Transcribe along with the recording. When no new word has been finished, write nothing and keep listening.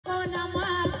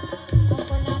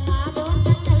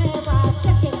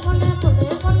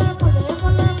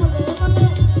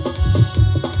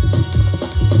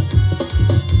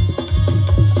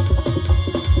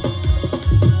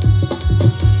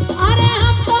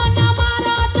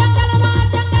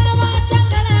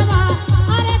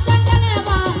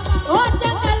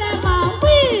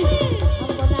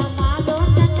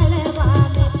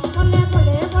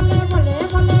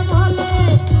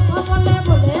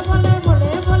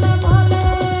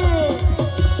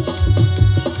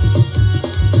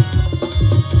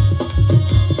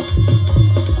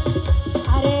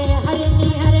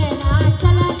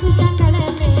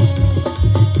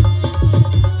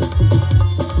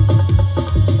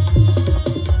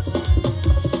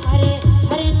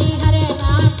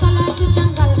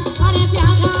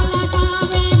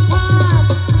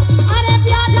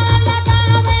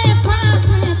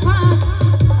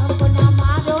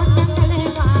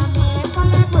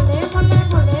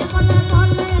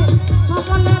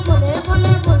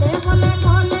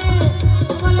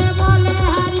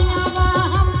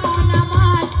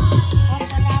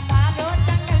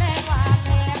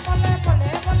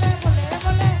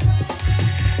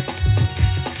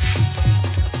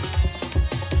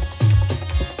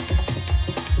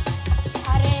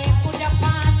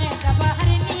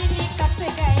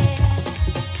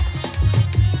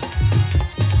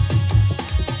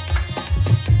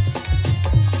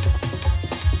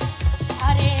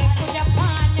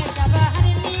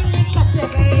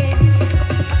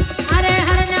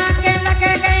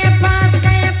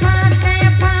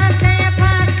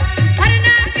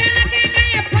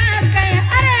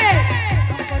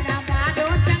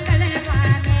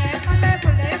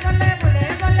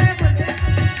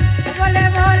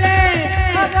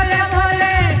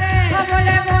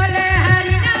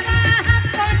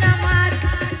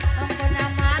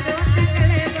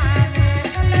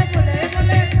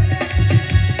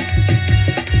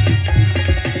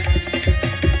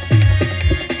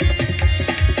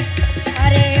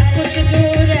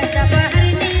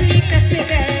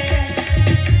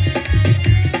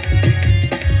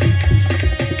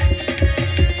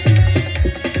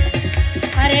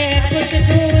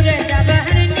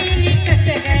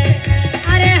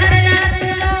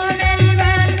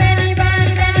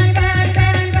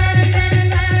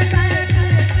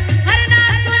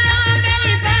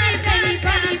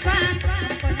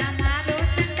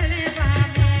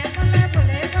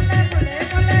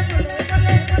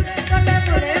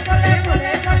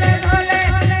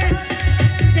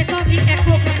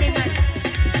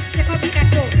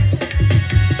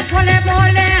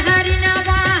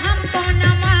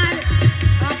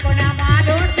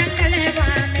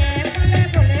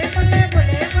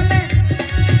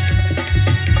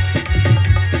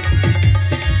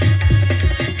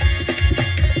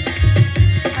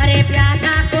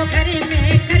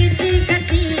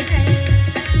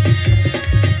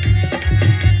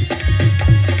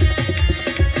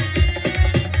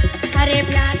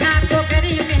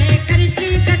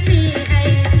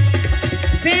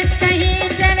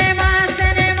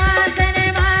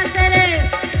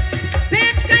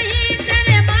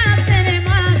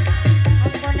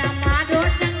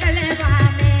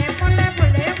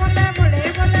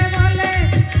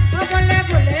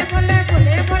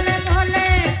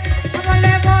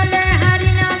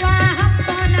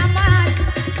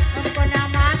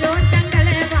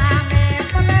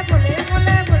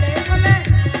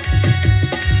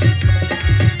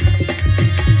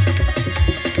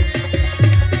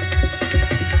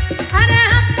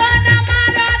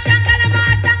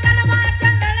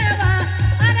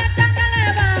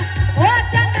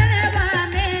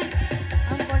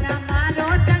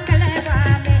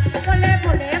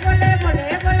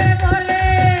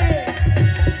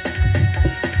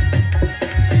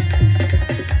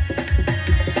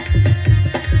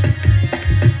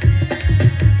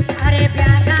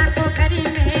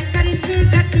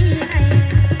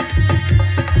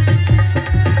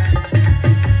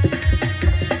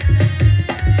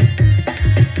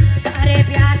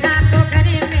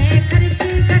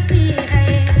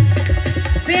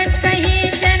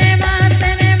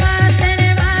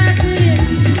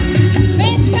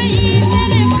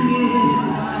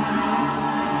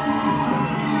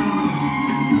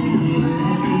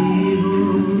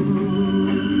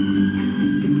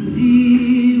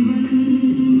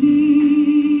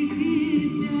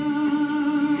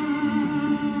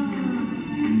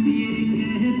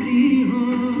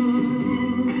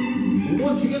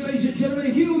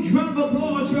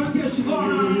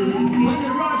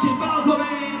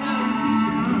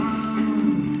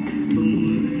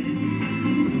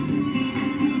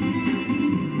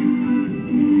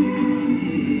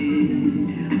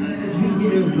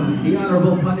The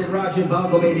Honorable Pandit Rajin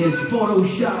his photo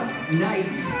shot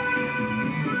night.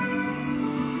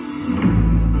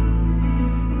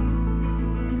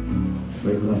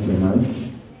 Very close your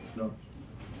hands. No.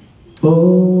 Om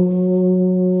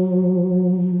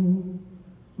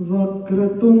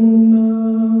Vakratunda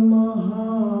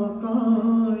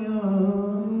Mahakaya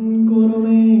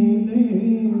Gurme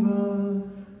Deva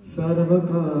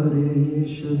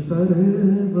Sarvakaresha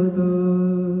Sarvada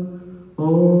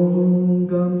Om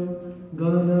Gam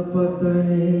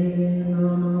Ganapataye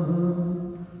Namaha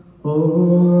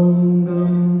Om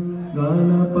Gam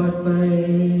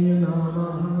Ganapataye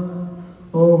Namaha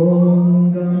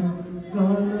Om Gam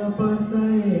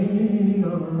Ganapataye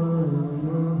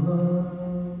Namaha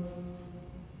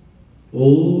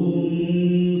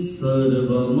Om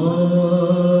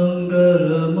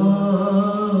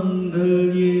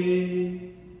Sarvamangalamangalye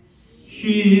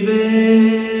Shive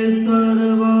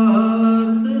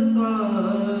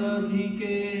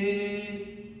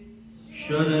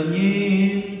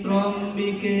Sharanyen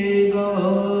Trambike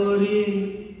Gauri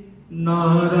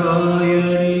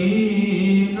Narayani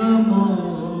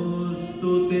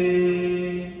Namostute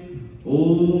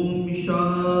Om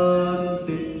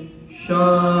Shanti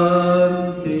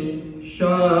Shanti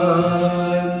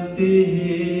Shanti.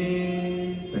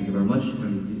 Thank you very much.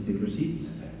 Can you please take your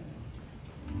seats?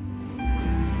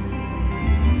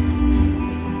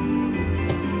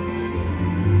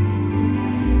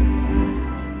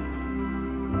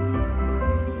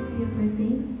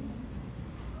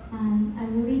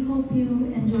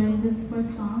 You enjoy this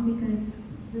first song because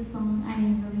this song I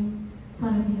am really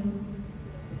proud of you.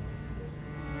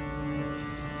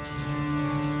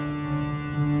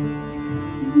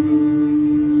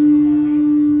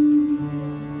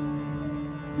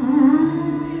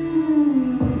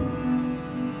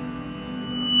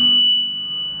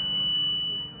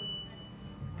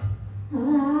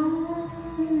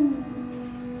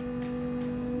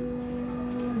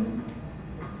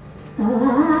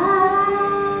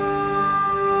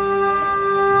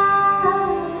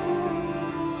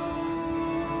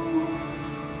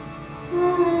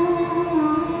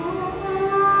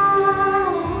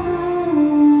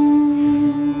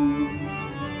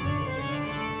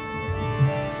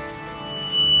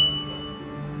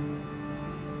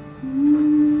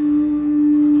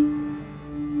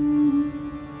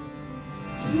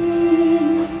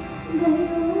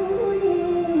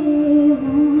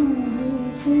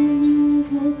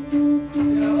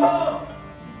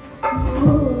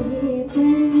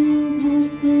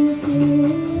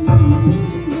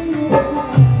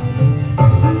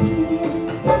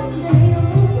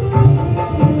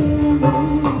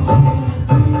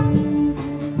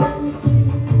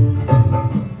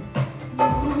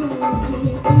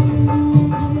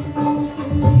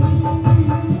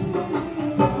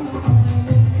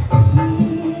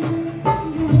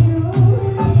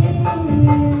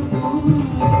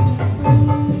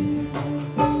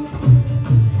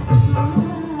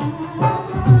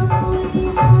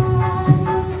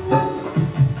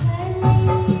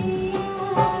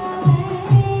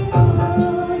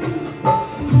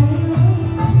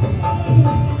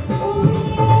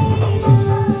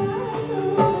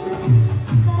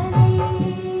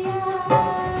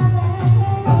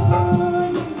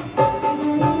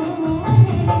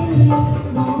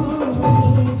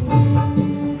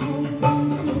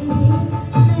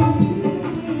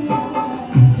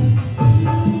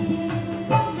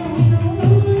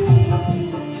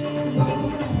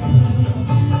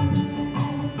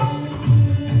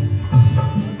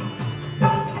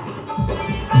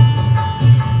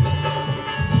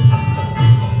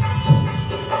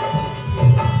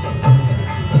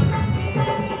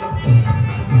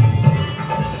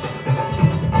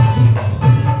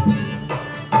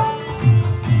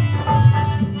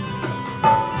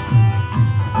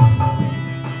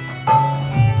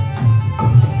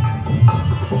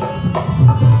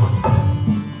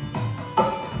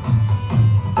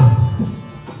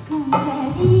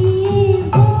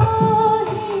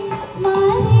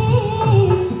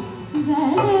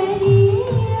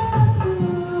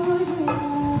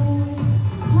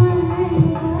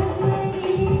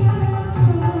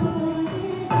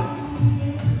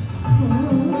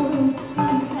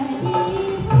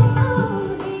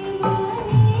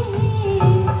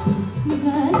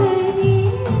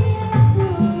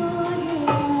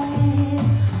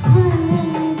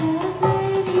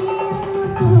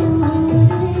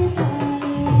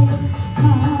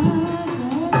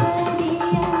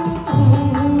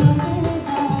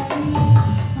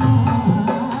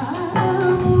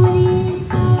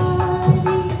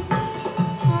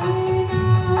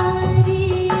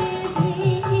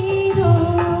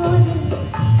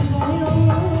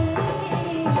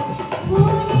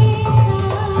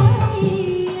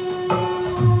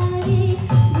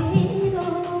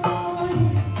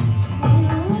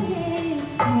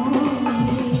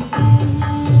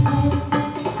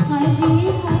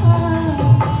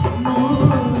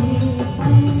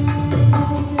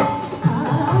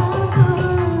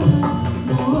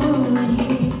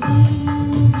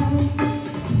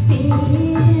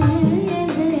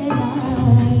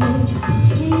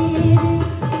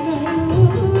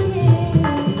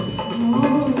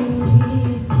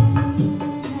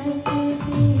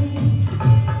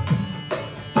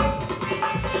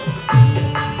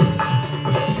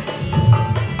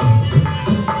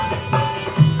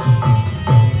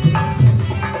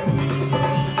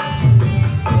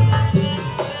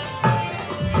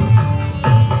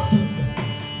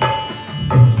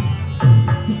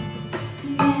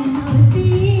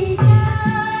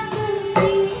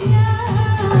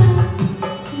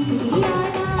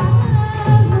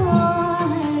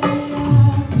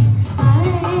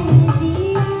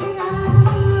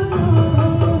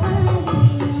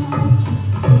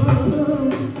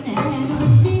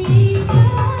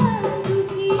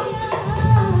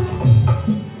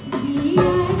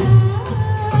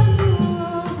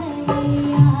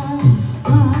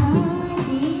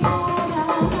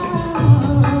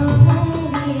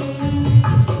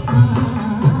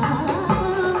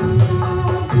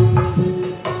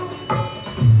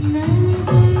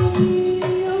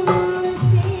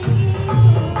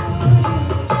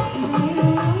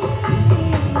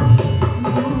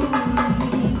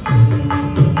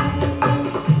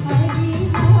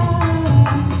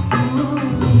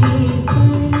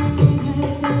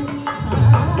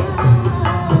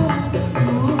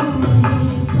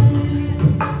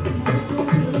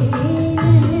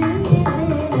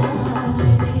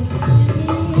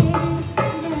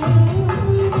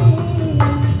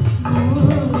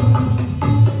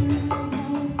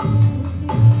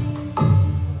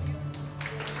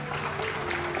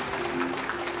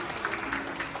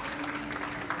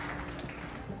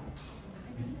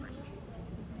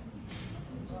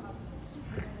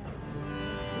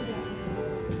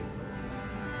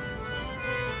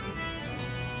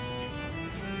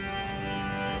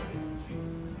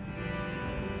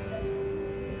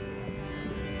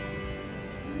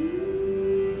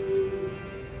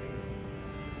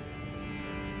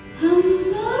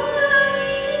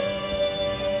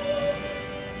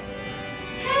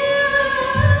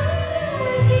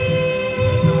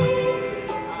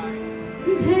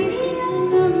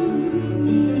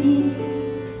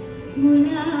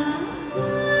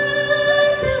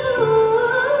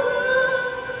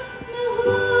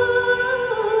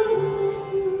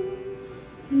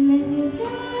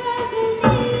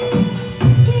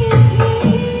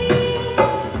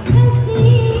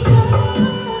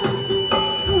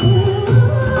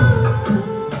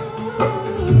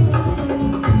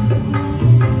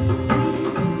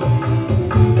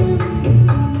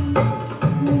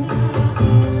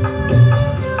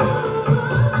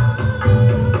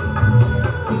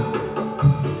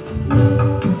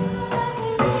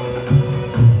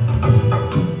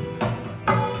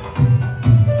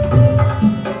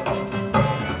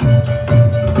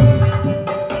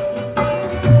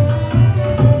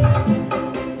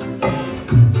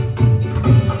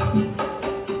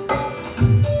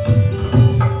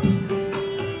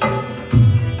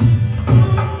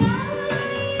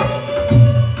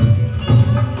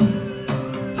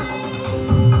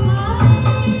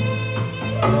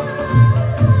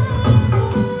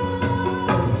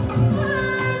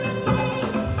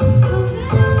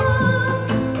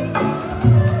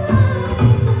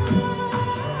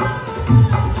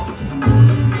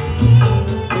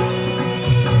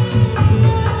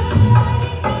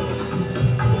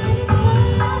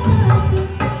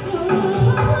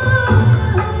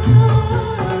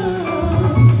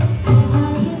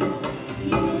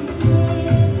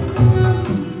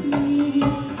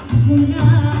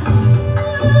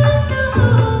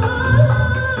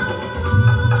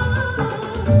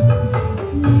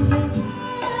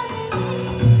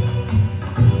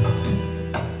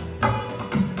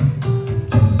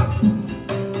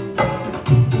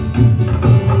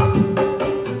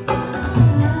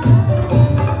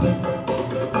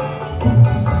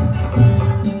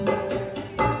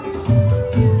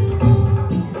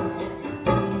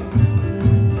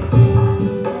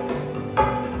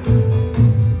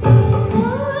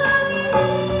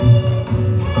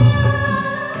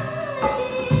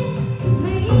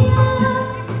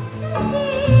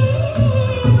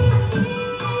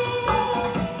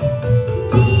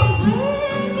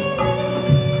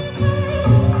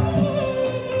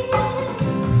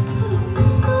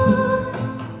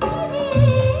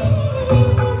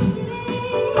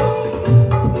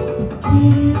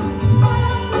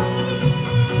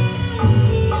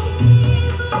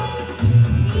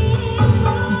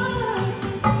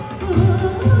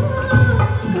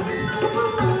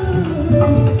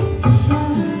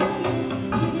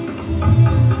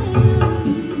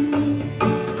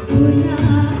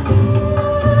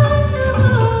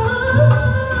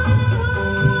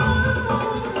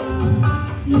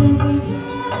 I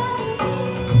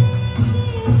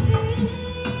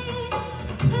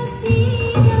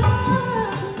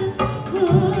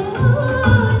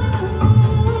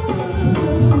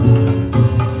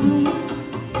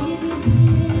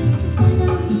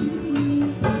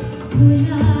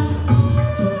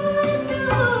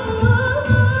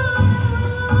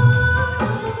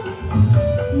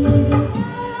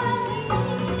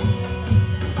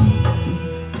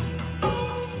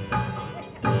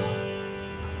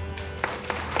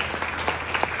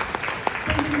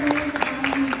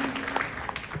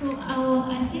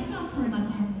think I'll turn my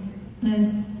hand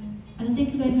because I don't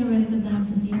think you guys are ready to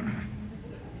dance as yet.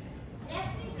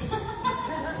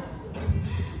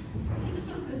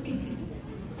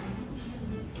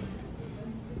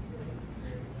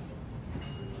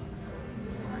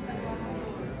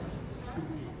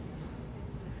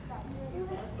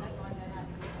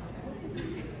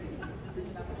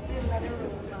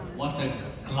 What a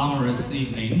glamorous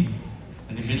evening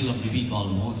in the middle of the week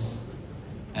almost.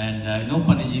 And I know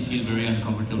Pandit feel very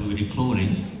uncomfortable with the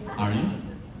clothing, are you?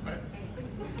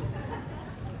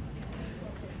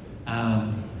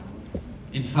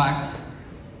 In fact,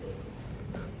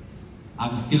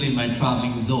 I'm still in my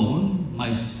traveling zone.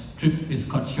 My trip is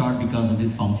cut short because of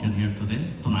this function here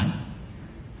tonight.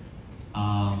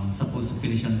 Supposed to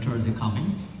finish on Thursday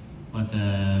coming, but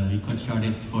we cut short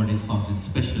it for this function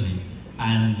especially.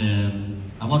 And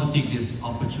I want to take this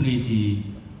opportunity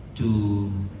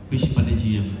to wish Pandit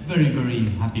a very, very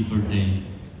happy birthday.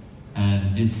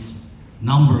 And this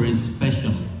number is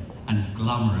special and it's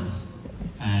glamorous.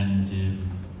 And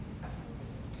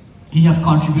he has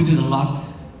contributed a lot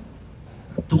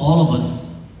to all of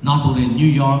us, not only in New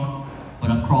York, but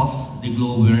across the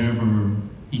globe wherever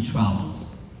he travels.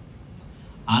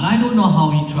 And I don't know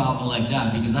how he traveled like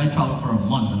that, because I travel for a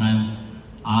month and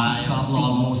I travel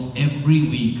almost every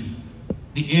week.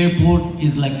 The airport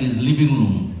is like this living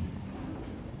room.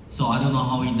 So I don't know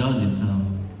how he does it,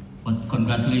 but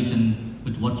congratulations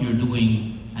with what you're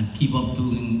doing, and keep up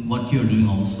doing what you're doing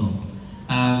also.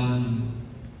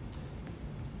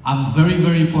 I'm very,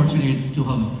 very fortunate to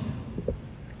have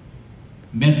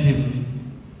met him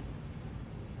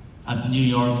at New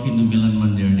York Hindu Milan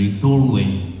Mandir, the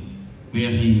doorway, where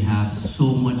he has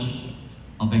so much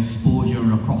of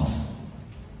exposure across,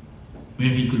 where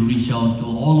he could reach out to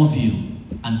all of you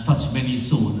and touch many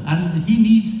souls. And he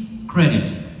needs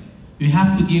credit. We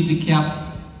have to give the cap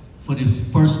for this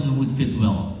person who would fit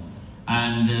well.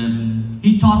 And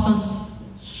he taught us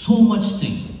so much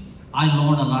things. I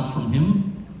learned a lot from him.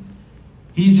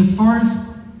 He's the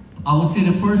first, I would say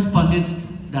the first Pandit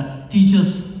that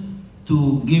teaches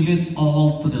to give it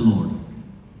all to the Lord.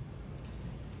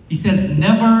 He said,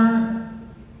 never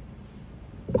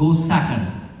go second.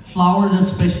 Flowers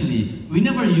especially. We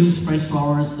never use fresh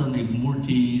flowers on the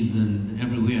murtis and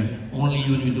everywhere. Only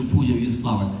when we do puja, we use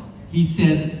flowers. He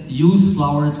said, use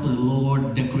flowers for the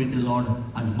Lord, decorate the Lord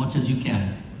as much as you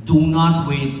can. Do not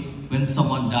wait when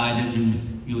someone died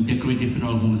and you decorate the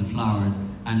funeral home with flowers.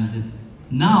 And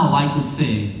now I could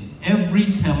say,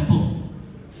 every temple,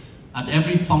 at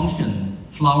every function,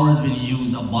 flowers will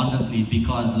used abundantly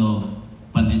because of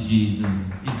Panditji's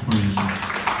inspiration.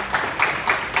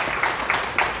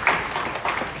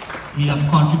 He has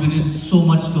contributed so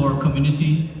much to our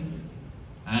community,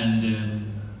 and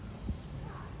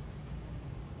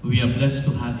we are blessed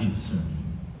to have you, sir.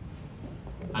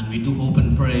 And we do hope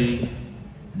and pray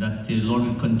that the Lord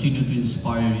will continue to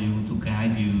inspire you, to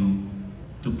guide you,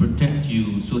 to protect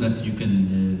you, so that you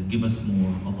can give us more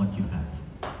of what you have.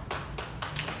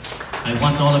 I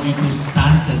want all of you to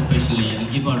stand especially and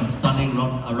give a standing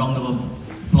a round of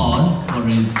applause for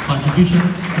his contribution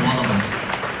to all of us.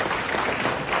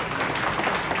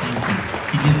 Thank you.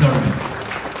 He deserves it.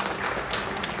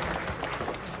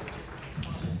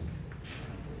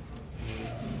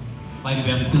 By the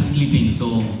way, I'm still sleeping,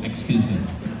 so excuse me.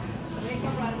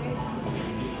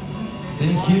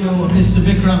 Thank you, Mr.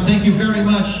 Vikram. Thank you very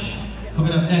much.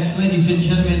 Coming up next, ladies and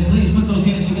gentlemen, please put those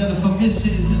hands together for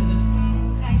Mrs.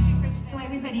 So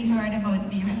everybody heard about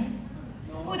me, right?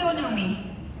 Who don't know me?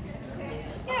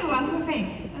 Yeah, I'm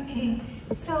fake. Okay.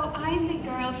 So I'm the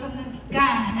girl from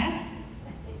Ghana.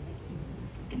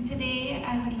 And today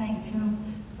I would like to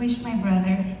wish my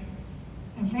brother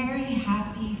a very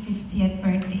happy 50th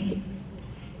birthday.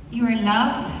 You are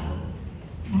loved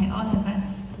by all of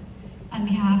us. On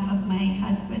behalf of my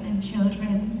husband and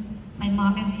children, my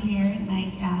mom is here, and my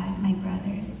dad, my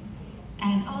brothers,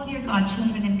 and all your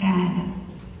godchildren in Ghana.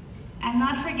 And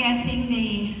not forgetting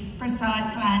the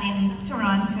Prasad clan in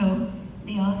Toronto.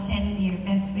 They all send their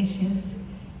best wishes.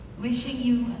 Wishing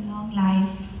you a long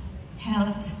life,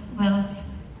 health,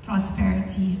 wealth,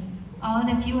 prosperity, all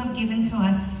that you have given to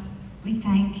us, we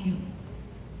thank you.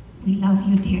 We love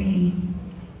you dearly.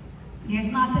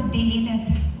 There's not a day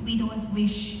that we don't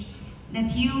wish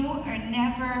that you are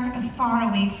never far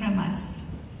away from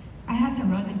us. I had to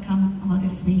run and come all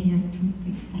this way here too,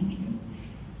 please, thank you.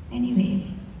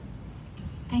 Anyway,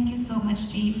 thank you so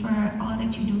much, G, for all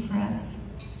that you do for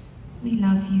us. We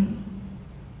love you.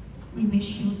 We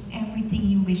wish you everything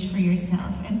you wish for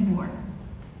yourself and more.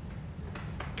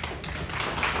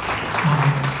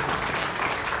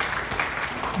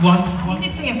 One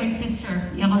favorite sister,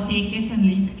 yeah, I'll take it and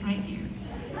leave it right here.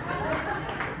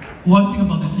 One thing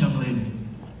about this young lady,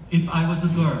 if I was a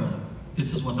girl,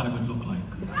 this is what I would look like.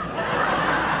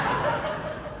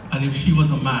 And if she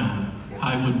was a man,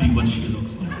 I would be what she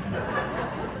looks like.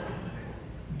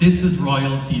 This is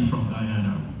royalty from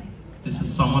Guyana. This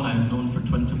is someone I've known for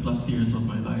 20 plus years of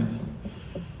my life.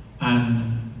 And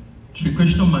Sri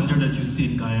Krishna Mandir that you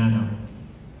see in Guyana,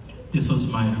 this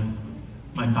was my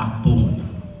backbone.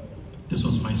 This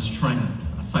was my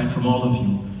strength, aside from all of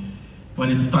you. When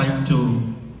it's time to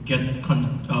get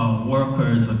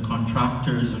workers and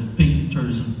contractors and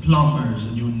painters and plumbers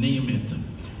and you name it,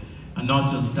 and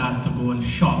not just that, to go and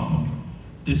shop.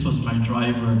 This was my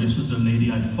driver. This was a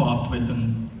lady I fought with,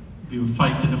 and we would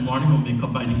fight in the morning and make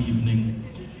up by the evening.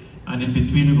 And in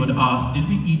between we would ask, did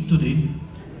we eat today?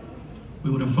 We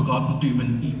would have forgotten to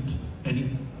even eat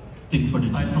anything for the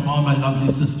night. From all my lovely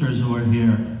sisters who are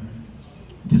here,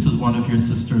 this is one of your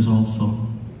sisters also.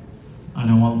 And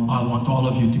I want all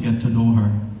of you to get to know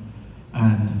her.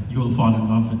 And you'll fall in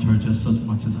love with her just as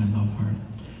much as I love her.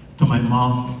 To my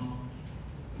mom,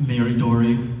 Mary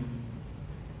Dory,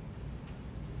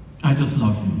 I just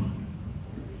love you.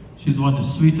 She's one of the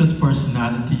sweetest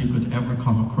personality you could ever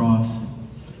come across.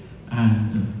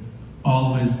 And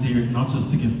always there, not just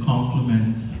to give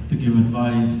compliments, to give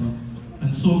advice,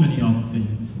 and so many other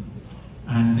things.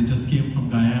 And they just came from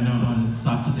Guyana on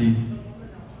Saturday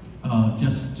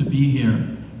just to be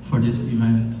here for this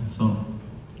event. So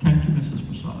thank you, Mrs.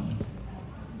 Prasad.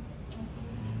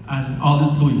 And all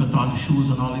this Louis Vuitton shoes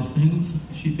and all these things,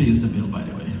 she pays the bill, by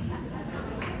the way.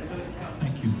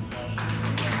 Thank you.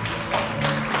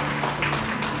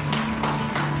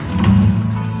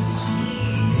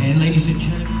 And ladies and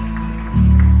gentlemen,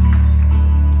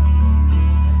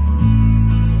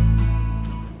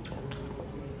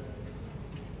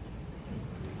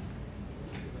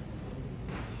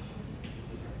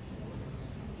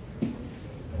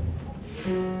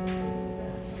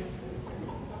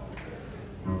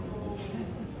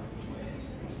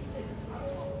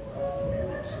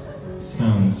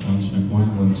 Sound check,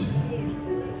 1, 1,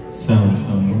 2. Sound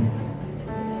 1.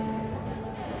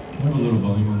 Can I have a little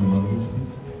volume on the monitors,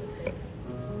 please?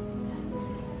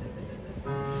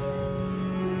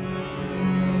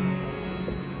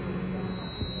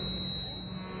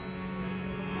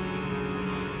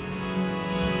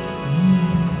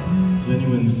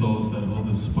 Genuine souls that hold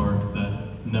a spark that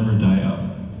never die out.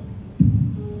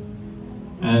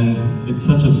 And it's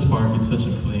such a spark, it's such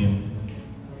a flame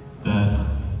that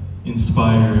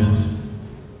inspires,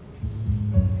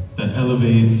 that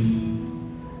elevates,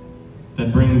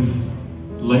 that brings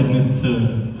lightness to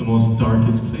the most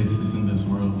darkest places in this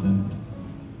world. And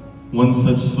one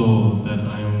such soul that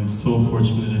I am so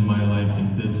fortunate in my life,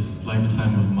 in this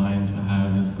lifetime of mine, to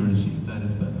have is Guruji. That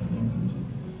is that flame,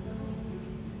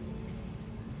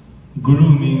 Guruji.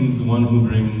 Guru means one who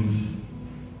brings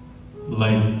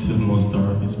light to the most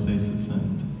darkest places,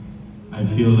 and I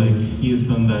feel like he has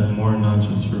done that more, not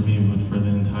just for me, but for the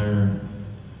entire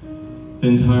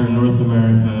North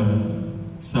America,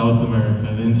 South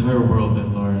America, the entire world at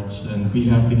large. And we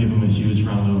have to give him a huge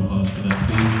round of applause for that,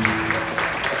 please.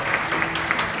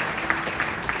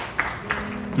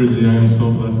 Guruji, I am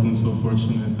so blessed and so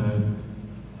fortunate that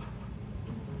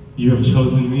you have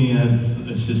chosen me as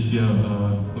a Shishya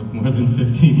more than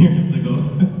 15 years ago.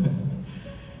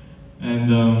 And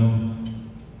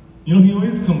you know, he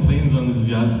always complains on this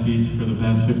Vyaspeech for the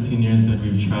past 15 years that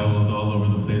we've traveled all over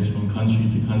the place, from country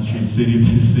to country, city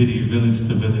to city, village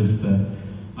to village, that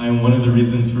I am one of the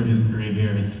reasons for his gray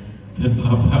hairs that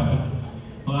pop out.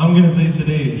 Well, I'm gonna say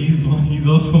today, he's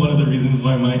also one of the reasons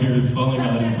why my hair is falling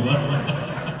out as well.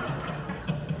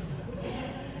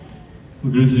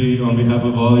 Guruji, on behalf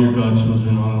of all your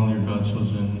godchildren,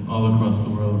 all across the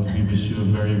world, we wish you a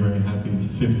very, very happy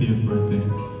 50th birthday.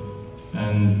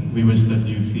 And we wish that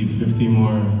you see 50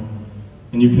 more,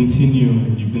 and you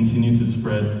continue to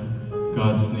spread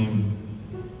God's name.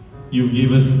 You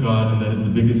gave us God, and that is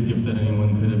the biggest gift that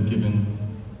anyone could have given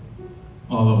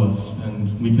all of us,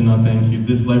 and we cannot thank you.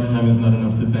 This lifetime is not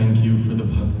enough to thank you for the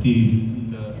bhakti,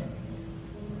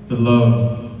 the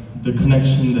love, the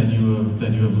connection that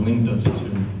you have linked us to,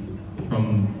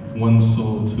 from one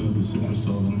soul to the super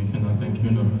soul, and we cannot thank you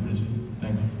enough, Rajin.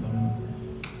 Thanks.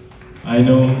 I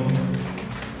know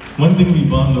one thing we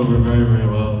bond over very, very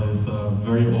well is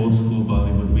very old school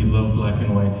Bollywood. We love black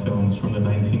and white films from the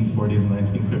 1940s,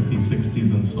 1950s,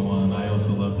 60s, and so on. I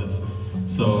also love this.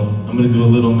 So I'm going to do a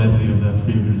little medley of that for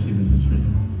you, Rajin. This is for you.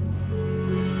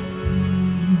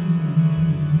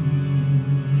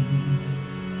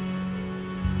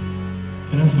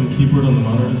 Can I have some keyboard on the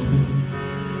monitors, please?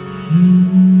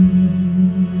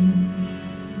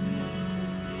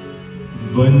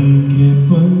 बन के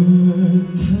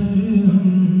पत्थर हम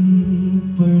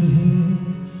पढ़े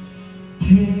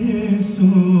थे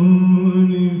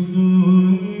सोनी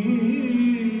सोनी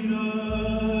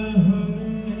राह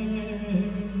में,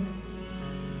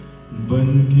 बन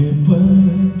के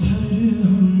पत्थर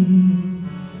हम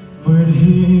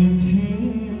पढ़े थे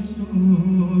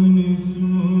सोनी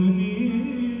सोनी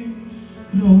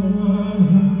राह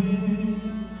में,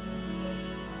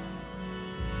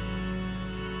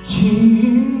 छीन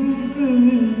कर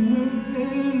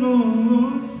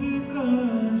नैनों से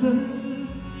काजल,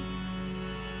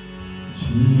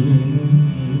 छीन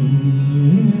करके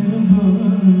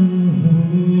बाह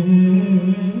में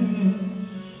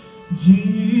जी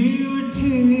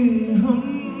उठे हम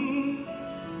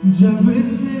जब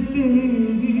से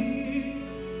तेरी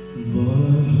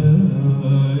बाह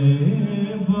आए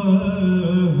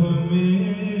बाह में,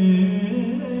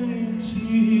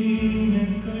 छीन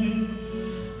कर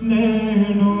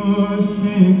नैनों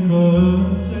से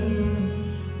काजल,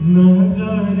 ना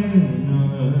जा रे ना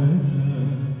जा,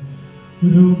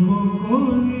 रुको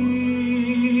कोई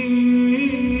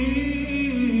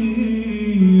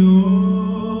ओ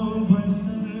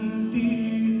बसंती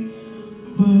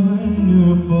पवन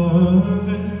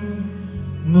पागल,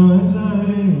 ना जा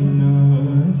रे ना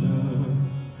जा,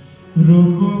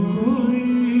 रुको कोई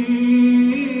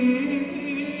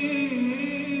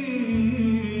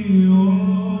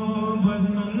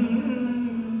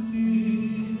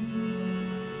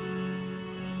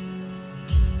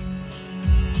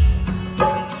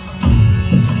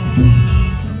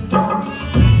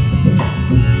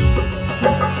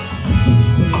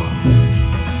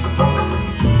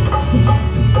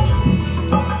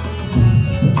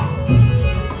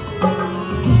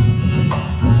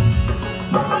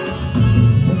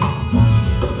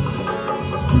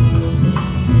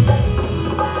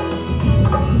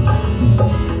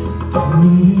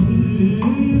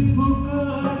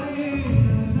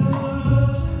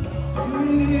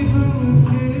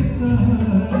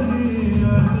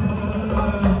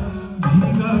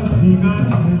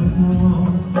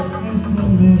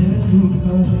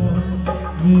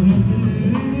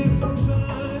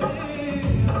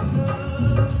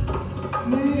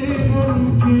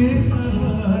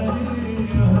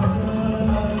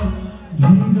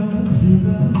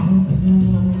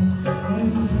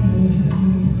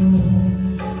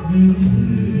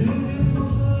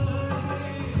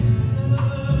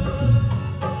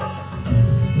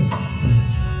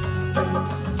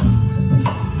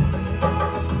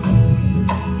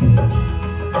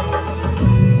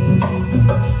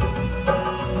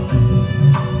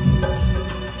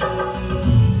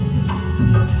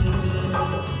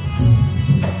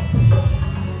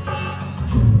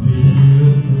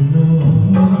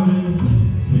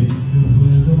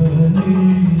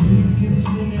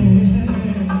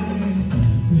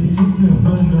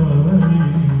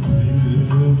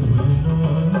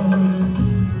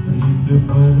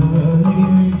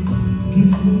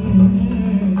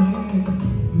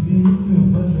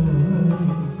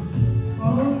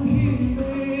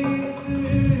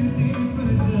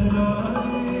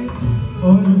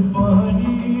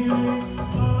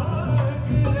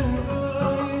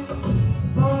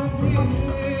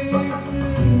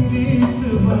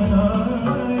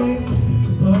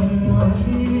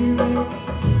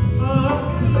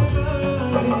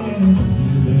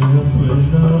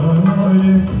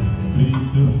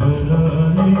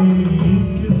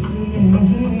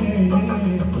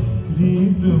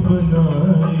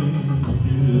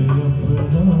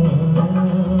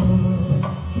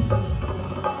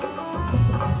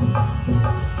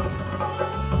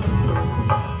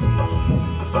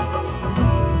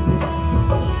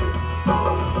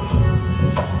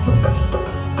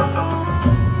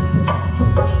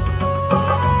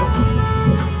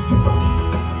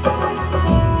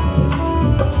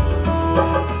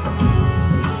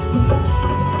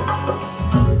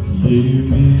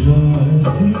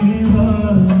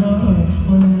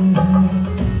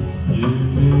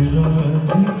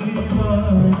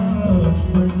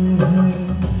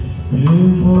ये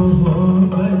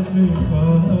मोहब्बत का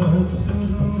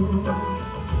शुरू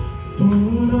तू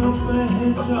न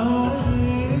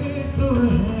पहचाने तो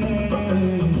है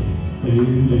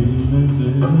तेरी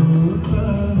नजरों का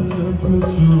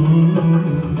कसूर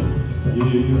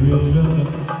ये मेरा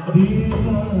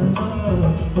दीवानापन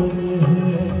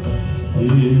है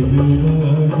ये मेरा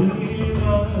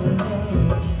दीवानापन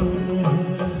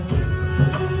है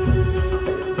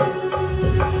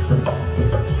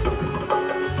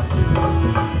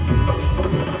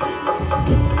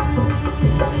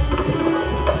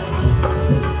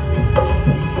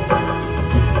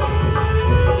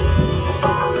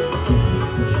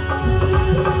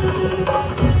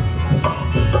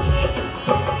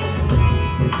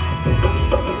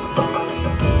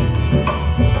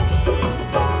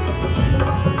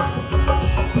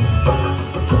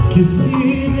किसी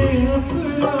ने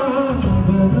अपना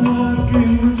बना के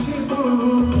मुझको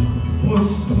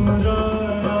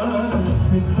मुस्कुराना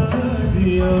सिखा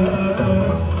दिया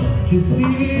किसी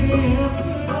ने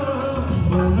अपना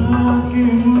बना के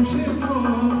मुझको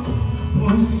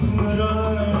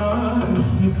मुस्कुराना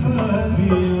सिखा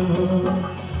दिया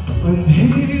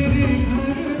अंधेरे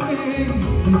घर में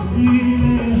किसी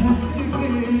ने हंस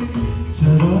के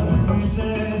चराग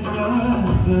जैसा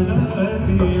जला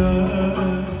दिया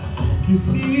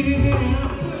किसी ने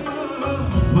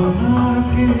बना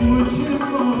के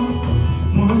मुझको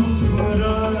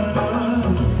मुस्कुराना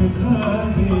सिखा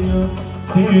दिया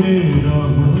तेरे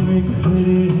राहों में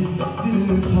खड़े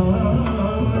दिल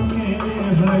थाम के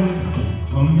है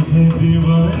हम हैं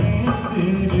दीवाने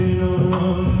तेरे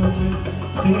नाम में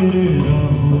तेरे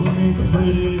राहों में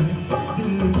खड़े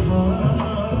दिल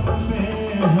थाम में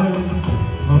है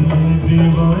हम हैं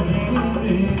दीवाने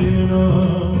तेरे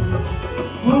नाम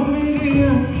वो मेरी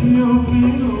अखियों की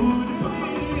नूर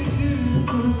मेरे दिल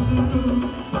को सुनो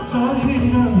चाहे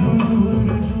ना हो दूर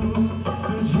तू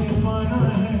तुझे पाना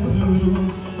है जरूर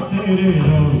तेरे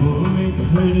राहों में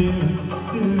खड़े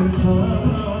दिल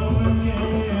थाम के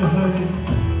है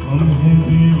हम हैं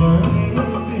दीवाने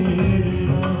तेरे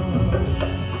नाम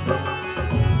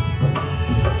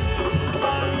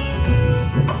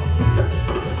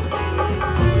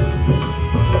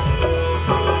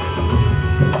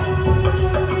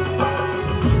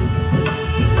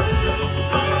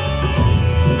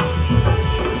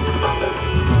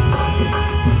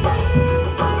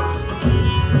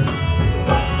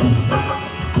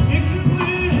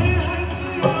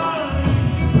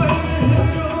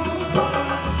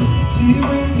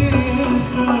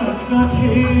का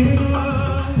खेला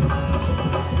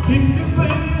एक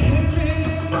पल है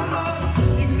मेरा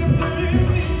एक पल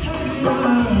बिछड़ना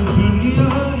दुनिया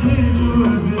है दो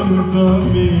दिल का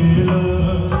मेला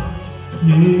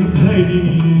ये घड़ी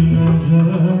न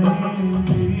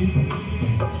जाएगी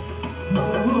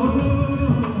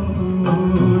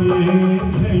ये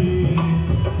घड़ी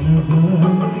न जाएगी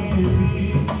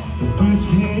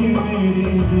तुझे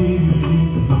मेरे दिल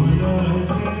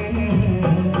बुलाते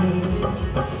हैं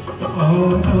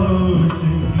लौट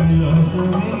के आजा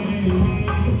मेरे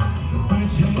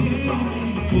तुझे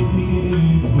मेरे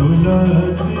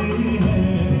बुलाते हैं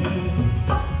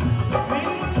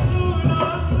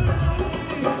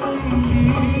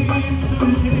संगीत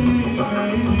तुझे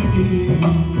मेरे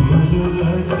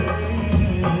बुलाते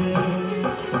हैं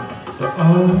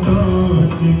लौट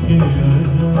के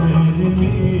आजा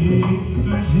मेरे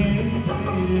तुझे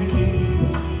मेरे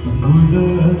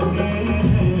बुलाते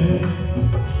हैं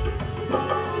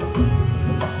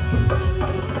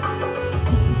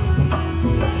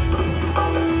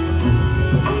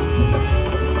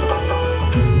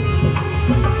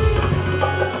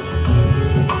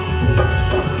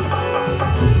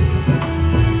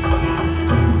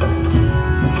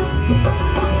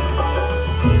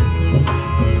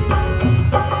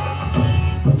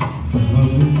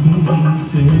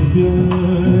तुमसे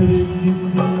प्यार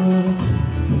कितना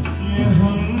ये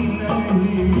हम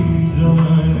नहीं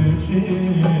जानते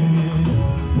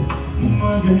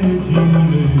मगर जी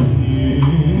नहीं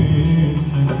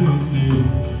सकते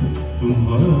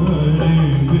तुम्हारे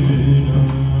बिना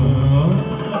हम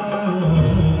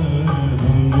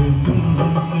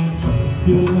तुमसे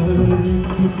प्यार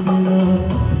कितना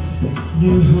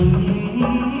ये हम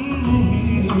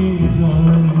नहीं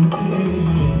जानते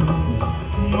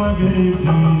मगर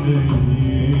जी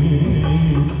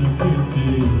नहीं सकते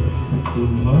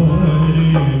तुम्हारे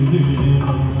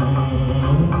बिना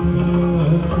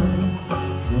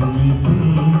हमें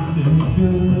तुमसे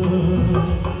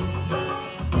प्यार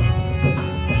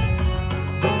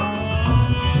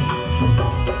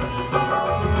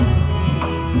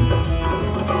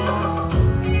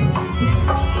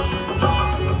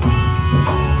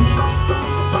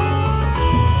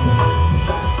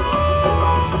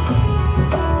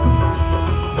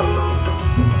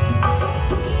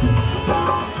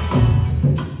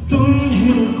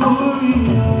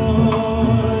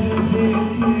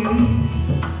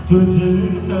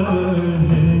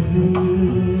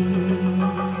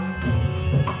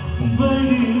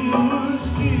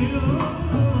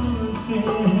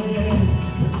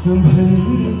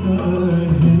संभलता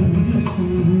है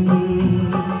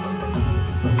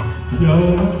क्या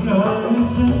क्या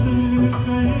जतन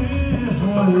करे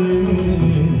हाय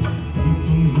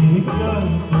तुम्हें क्या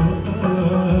पता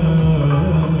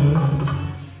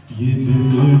ये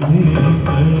दिल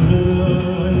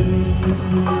बेकरार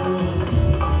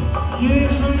ये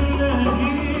हम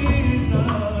नहीं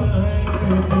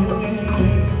जानते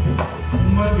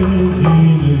मगर जी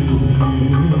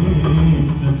नहीं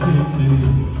सकते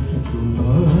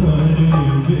तुम्हारे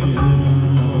बिना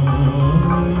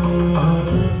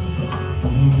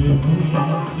मुझे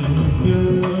तुमसे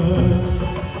प्यार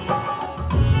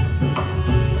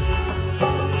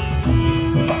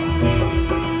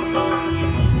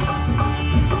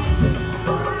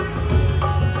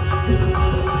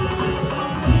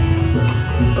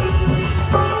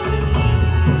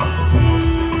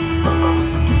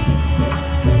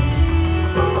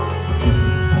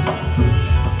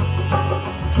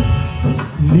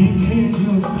लिखे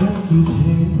जो खत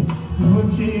तुझे वो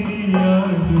तेरी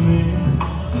याद में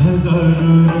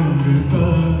हजारों रंग का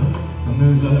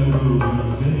नजारों बन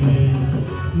गए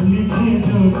लिखे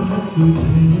जो खत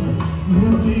तुझे वो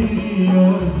तेरी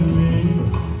याद में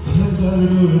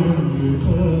हजारों रंग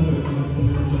का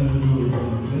नजारों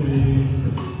बन गए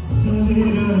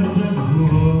सवेरा जब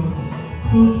हुआ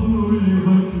तो फूल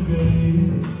बन गए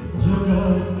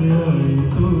जगाते आए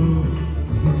तो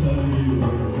सितारे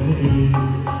बन गए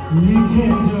लिखे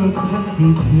जो खत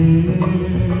तुझे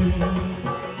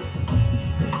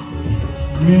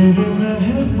मेरे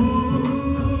महबूब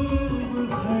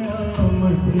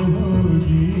क़यामत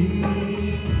होगी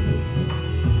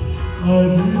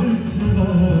आज रस्वा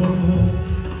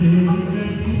तेरी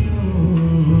गलियों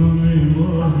में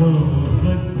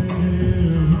मोहब्बत होगी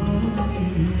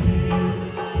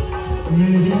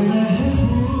मेरे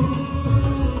महबूब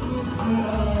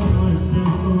क़यामत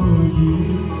होगी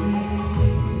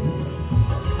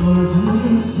आज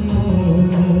रस्वा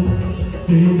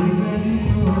तेरी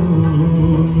गलियों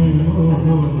में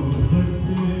मोहब्बत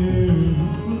होगी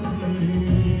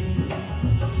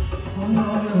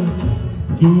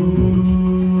तू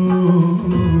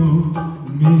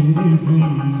मेरी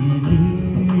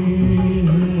जिंदगी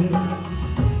है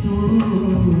तू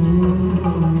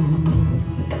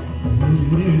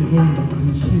मेरे हर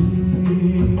खुशी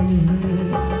है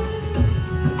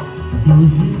तू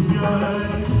ही प्यार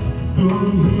तू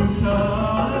ही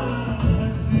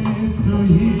चाहत तू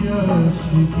ही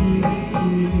आशिकी है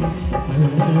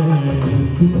तू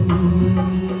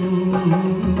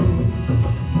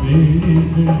मेरी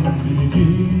जिंदगी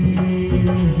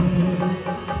है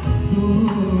तू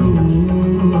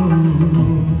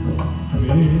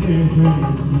मेरे हर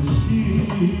खुशी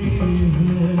है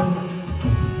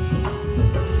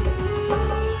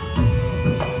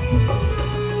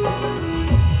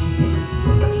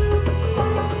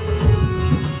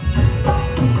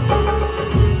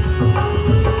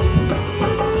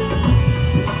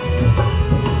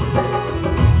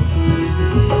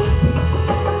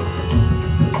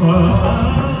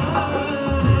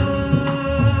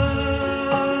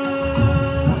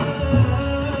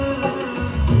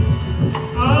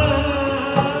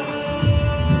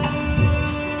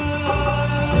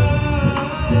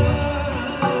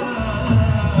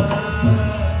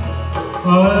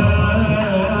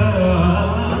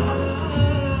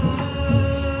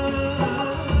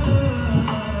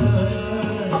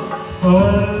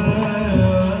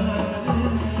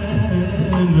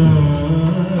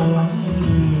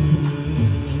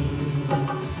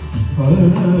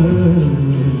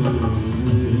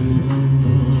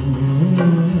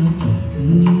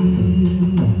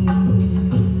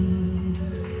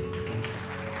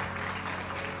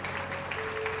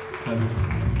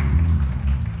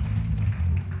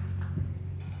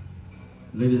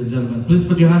Ladies and gentlemen, please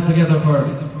put your hands together for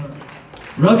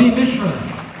Ravi Mishra.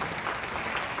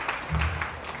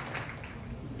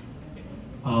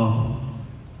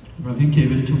 Ravi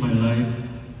came into my life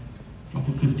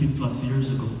probably 15 plus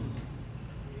years ago,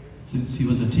 since he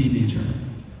was a teenager.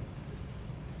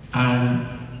 And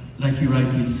like he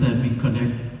rightly said, we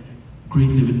connect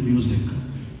greatly with music.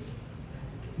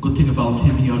 Good thing about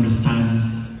him, he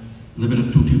understands a little bit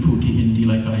of tutti frutti Hindi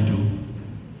like I do.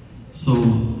 So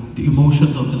the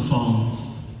emotions of the songs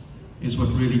is what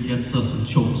really gets us and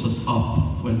chokes us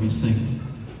up when we sing.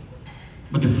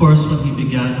 But the first one he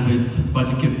began with,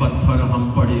 "Ban ke patthar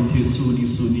hum pade the suni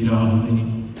suni raah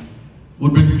mein,"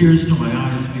 would bring tears to my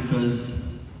eyes because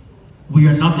we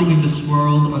are nothing in this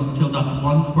world until that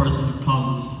one person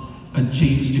comes and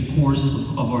changes the course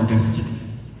of our destiny.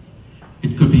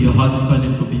 It could be a husband,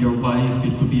 it could be your wife,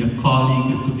 it could be a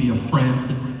colleague, it could be a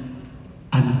friend,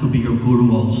 and it could be your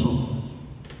guru also.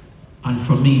 And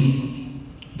for me,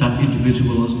 that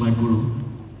individual was my guru.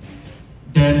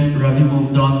 Then Ravi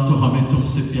moved on to Hame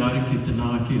Tumse Pyar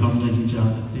Kitna Ki Hum Nahi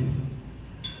Jante.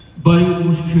 Badi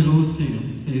Mushkilon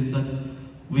Se says that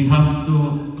we have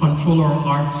to control our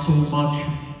hearts so much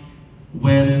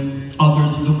when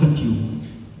others look at you,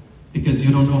 because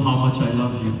you don't know how much I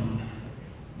love you.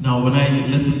 Now, when I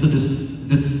listen to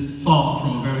this song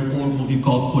from a very old movie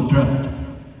called Kudrat,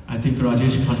 I think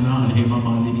Rajesh Khanna and Hema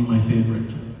Malini, my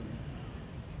favorite,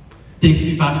 takes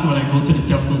me back to when I go to the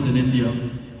temples in India,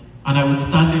 and I would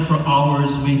stand there for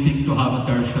hours waiting to have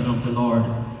a darshan of the Lord,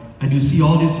 and you see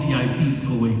all these VIPs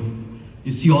going.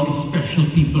 You see all these special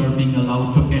people are being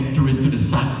allowed to enter into the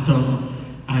sanctum,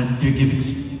 and they're giving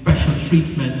special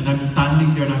treatment, and I'm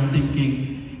standing there and I'm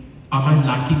thinking, am I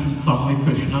lacking in some way,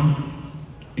 Krishna?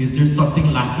 Is there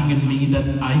something lacking in me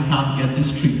that I can't get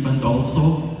this treatment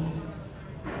also?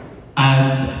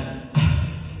 And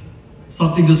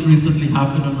something just recently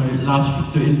happened on my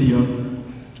last trip to India.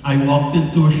 I walked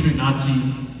into a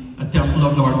Srinathji, a temple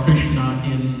of Lord Krishna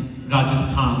in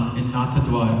Rajasthan, in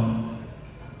Nathadwar.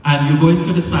 And you go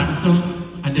into the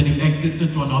sanctum, and then you exit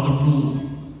into another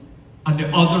room. And the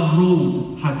other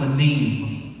room has a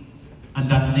name, and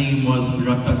that name was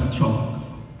Ratan Chowk.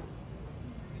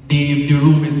 The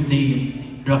room is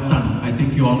named Ratan. I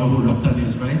think you all know who Ratan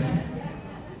is, right?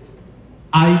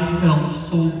 I felt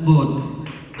so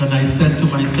good that I said to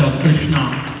myself,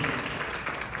 Krishna,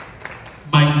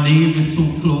 my name is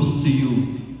so close to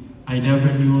you. I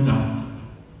never knew that.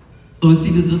 So you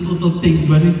see these little things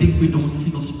when we think we don't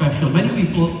feel special. Many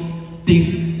people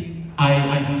think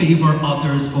I favor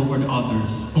others over the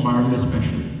others, Kumari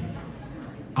especially.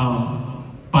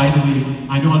 By the way,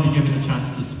 I know I'll be given a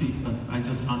chance to speak, but I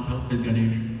just can't help it,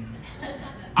 Ganesh.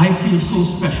 I feel so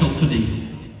special today.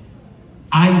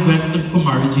 I went to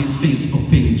Kumariji's Facebook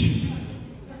page,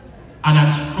 and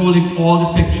I'm scrolling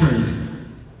all the pictures.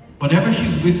 Whenever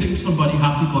she's wishing somebody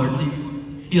happy birthday,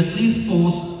 she at least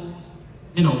posts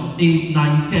 8,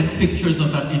 9, 10 pictures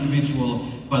of that individual.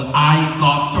 Well, I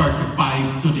got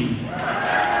 35 today.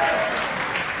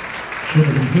 Should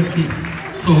have been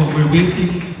 50. So we're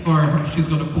waiting for her. She's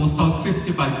going to post out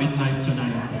 50 by midnight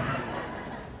tonight.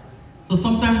 So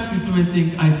sometimes people may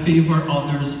think I favor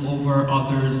others over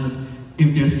others, and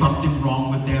if there's something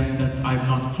wrong with them that I'm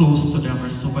not close to them or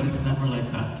so, but it's never like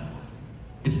that.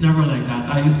 It's never like that.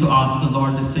 I used to ask the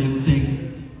Lord the same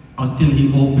thing until He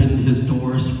opened His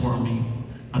doors for me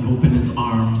and opened His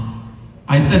arms.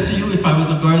 I said to you, if I was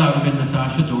a girl, I would have been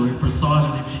Natasha Dore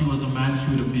Prasad, and if she was a man, she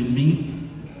would have been me.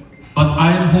 But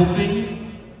I am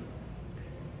hoping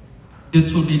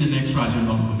this will be the next Rajin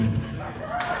Balgobin.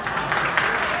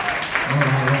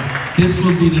 This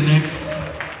will be the next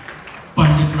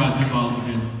Pandit Rajin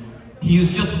Balgobin. He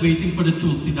is just waiting for the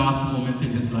Tulsi Das moment in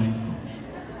his life.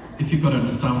 If you could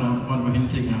understand what I'm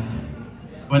hinting at.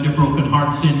 When the broken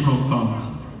heart syndrome comes,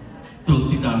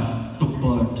 Tulsi Das took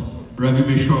birth. Ravi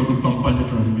Mishra will become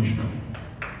Pandit Ravi Mishra.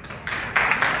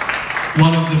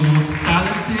 One of the most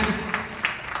talented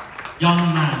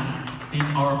young men in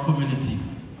our community.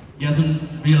 He hasn't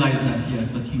realized that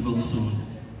yet, but he will soon.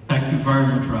 Thank you very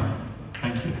much, Ravi.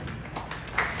 Thank you.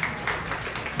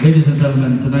 Ladies and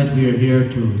gentlemen, tonight we are here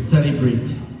to celebrate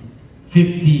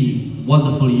 50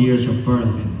 wonderful years of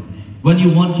birth. When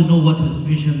you want to know what his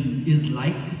vision is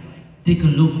like, take a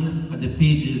look at the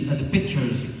pages, at the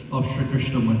pictures of Sri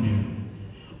Krishna Mandir.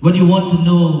 When you want to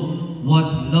know what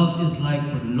love is like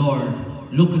for the Lord,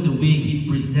 look at the way he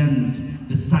presents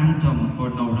the sanctum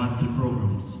for Navratri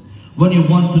programs. When you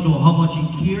want to know how much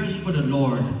he cares for the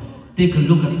Lord, take a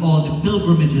look at all the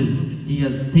pilgrimages he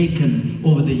has taken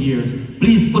over the years.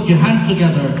 Please put your hands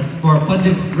together for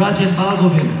Pandit Rajin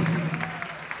Balgobin.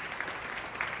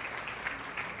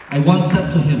 I once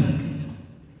said to him,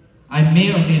 I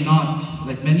may or may not,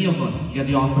 like many of us, get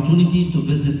the opportunity to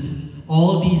visit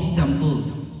all these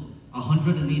temples,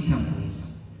 108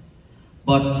 temples.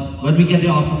 But when we get the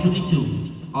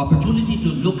opportunity to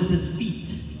look at his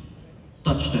feet,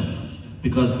 touch them.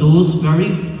 Because those very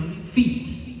feet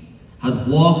had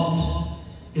walked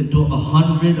into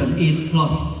 108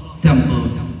 plus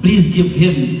temples. Please give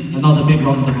him another big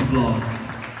round of applause.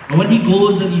 And when he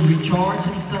goes and he recharges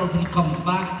himself and he comes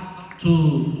back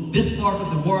to this part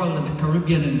of the world and the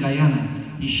Caribbean and Guyana,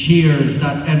 he shares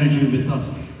that energy with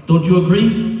us. Don't you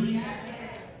agree?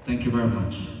 Yes. Thank you very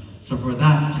much. So for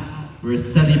that, we're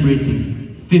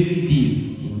celebrating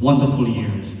 50 wonderful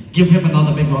years. Give him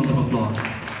another big round of applause.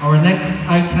 Our next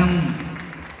item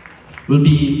will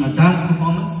be a dance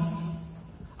performance.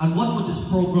 And what would this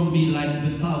program be like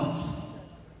without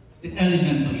the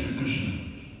element of Shri Krishna?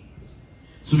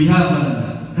 So we have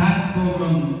a dance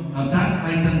program dance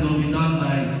item will be done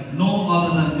by no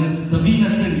other than Miss Davina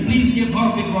Singh. Please give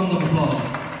her a big round of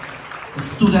applause. A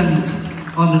student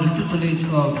under the tutelage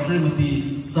of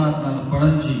Srimati Sadna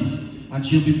Paranji, and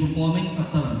she'll be performing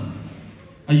Attaran,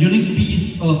 a unique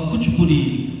piece of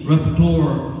Kuchipudi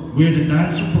repertoire where the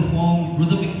dancer performs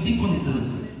rhythmic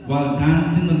sequences while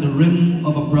dancing on the rim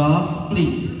of a brass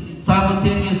plate,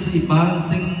 simultaneously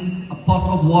balancing a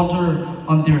pot of water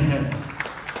on their head.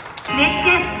 Thank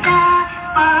you.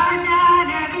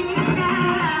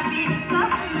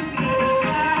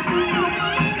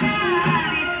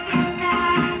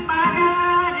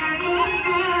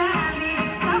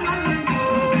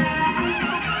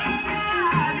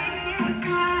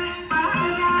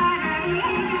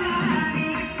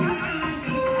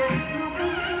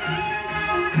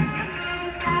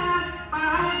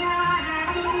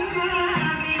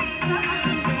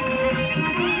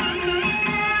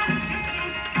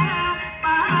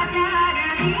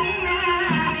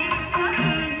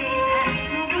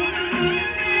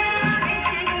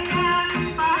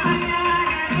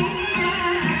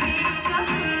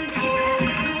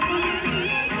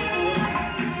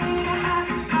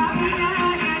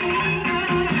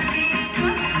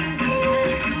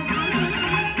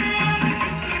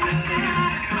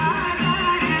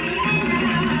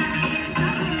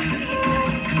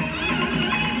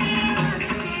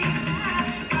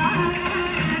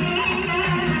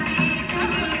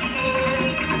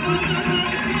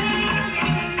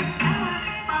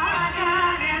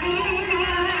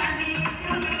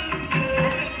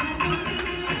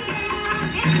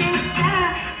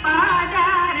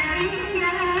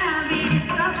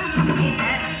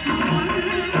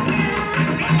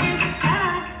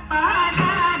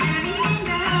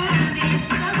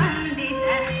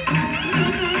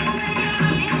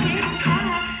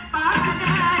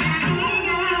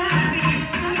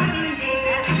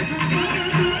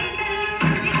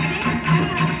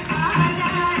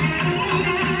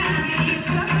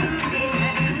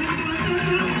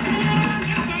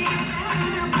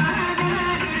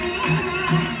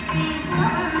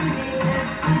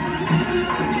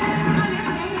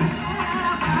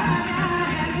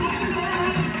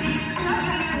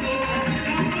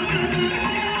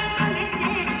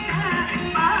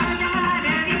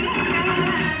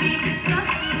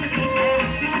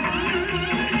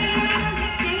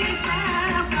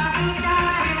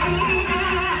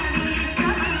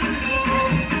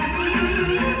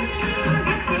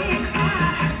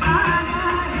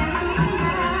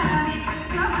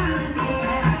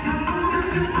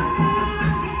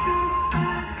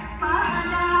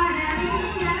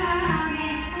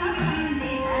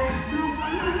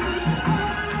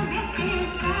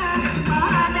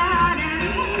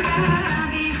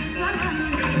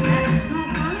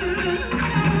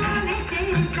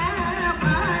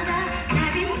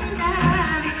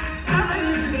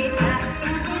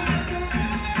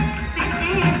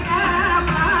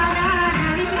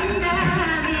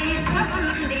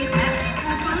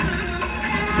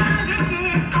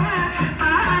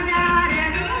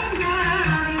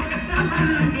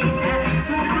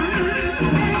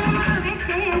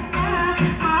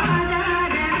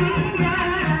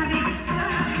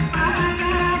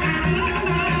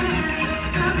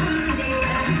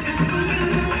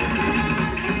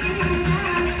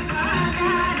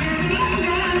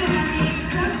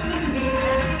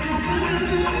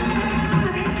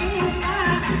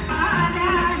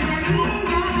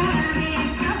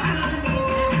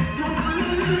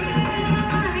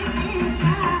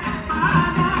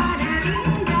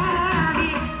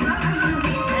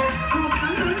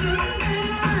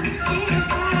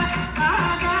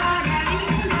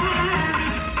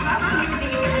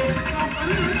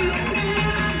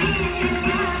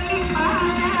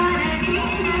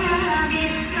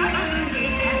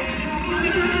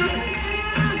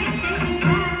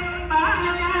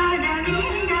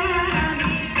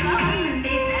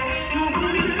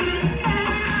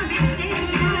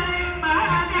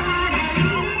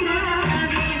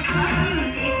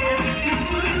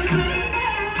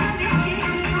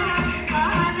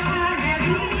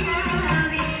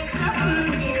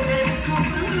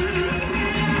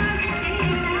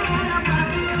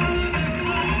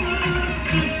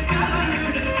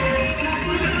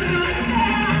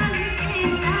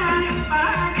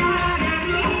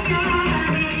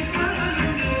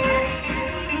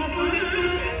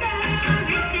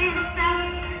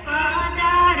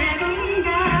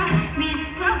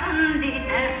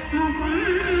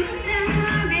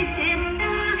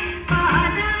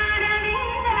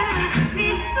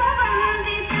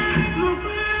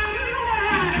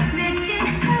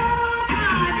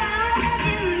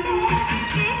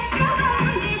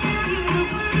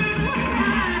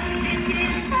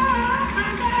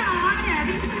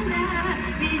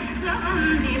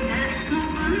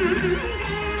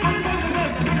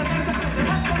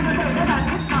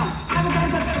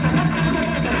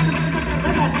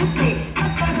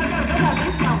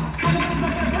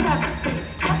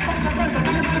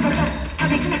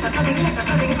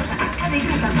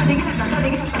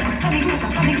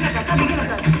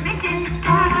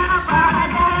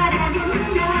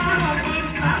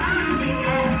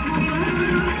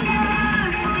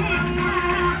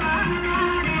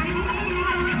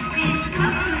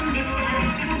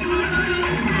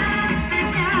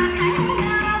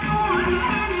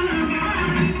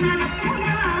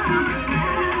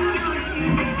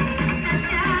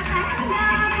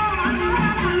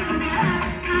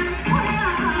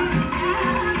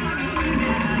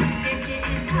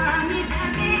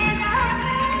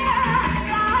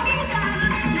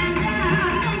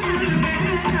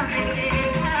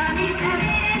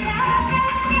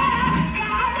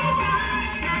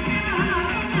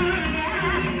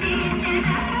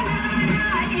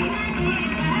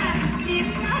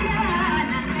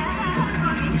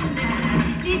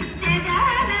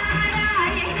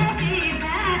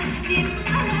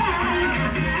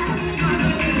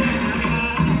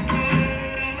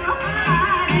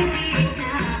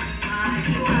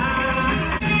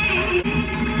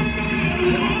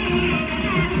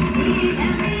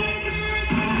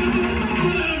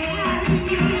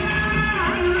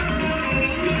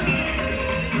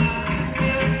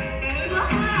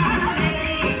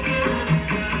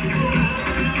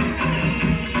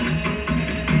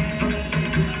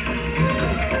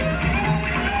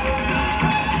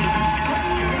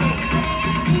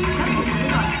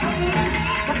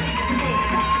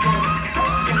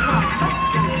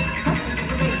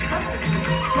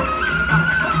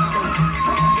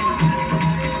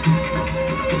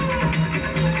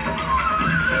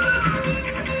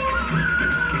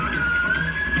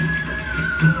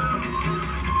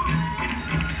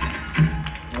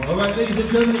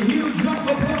 and gentlemen, a huge round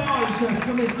of applause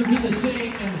for Mr. Peter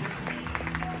Singh.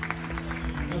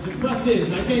 That was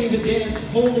impressive. I can't even dance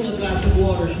holding a glass of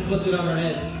water. She puts it on her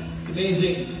head.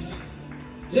 Amazing.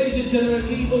 Ladies and gentlemen,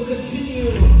 we will continue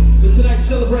with tonight's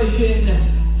celebration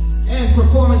and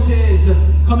performances.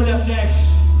 Coming up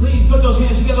next, please put those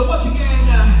hands together once again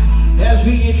as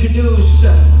we introduce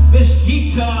Miss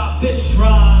Geeta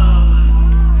Vishram.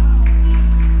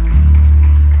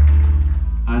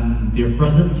 And their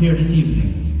presence here this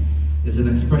evening is an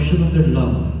expression of their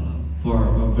love for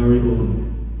our very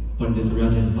own Pandit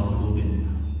Rajin.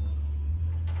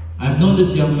 I've known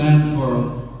this young man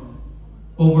for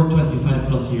over 25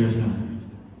 plus years now.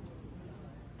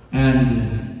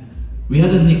 And we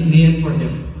had a nickname for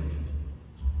him,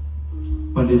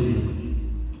 Panditji.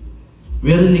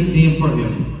 We had a nickname for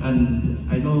him, and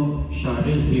I know Shade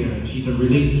is here and she can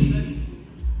relate,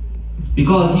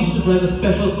 because he used to drive a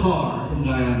special car in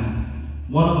Guyana,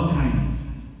 one of a kind.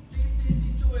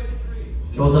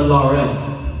 It was a Laurel.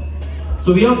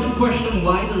 So we often question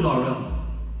why the Laurel.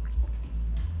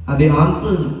 And the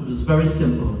answer is very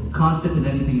simple. It can't fit in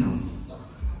anything else.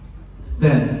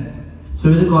 Then, so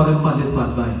we used to call him Pandit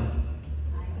Fatbai.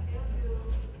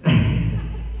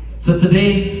 So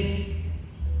today,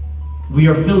 we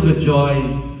are filled with joy,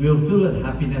 we are filled with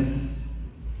happiness,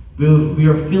 we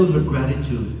are filled with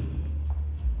gratitude.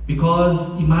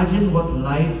 Because imagine what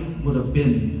life would have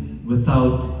been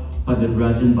without Pandit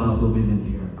Rajin in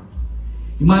here.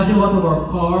 Imagine what our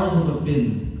cars would have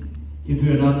been if we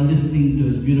are not listening to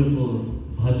his beautiful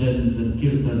bhajans and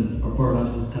kirtan or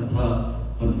perhaps his katha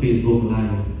on Facebook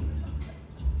Live.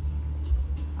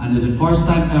 And for the first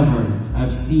time ever,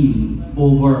 I've seen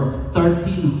over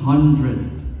 1,300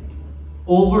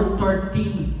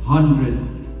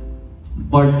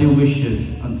 birthday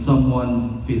wishes on someone's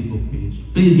Facebook page.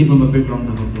 Please give him a big round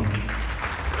of applause.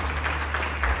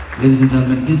 Ladies and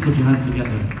gentlemen, please put your hands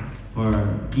together for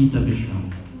Geeta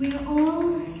Vishram. We're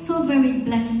all so very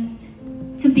blessed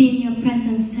to be in your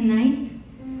presence tonight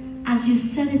as you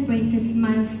celebrate this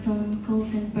milestone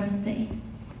golden birthday.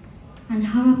 And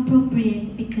how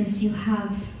appropriate, because you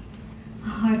have a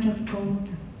heart of gold.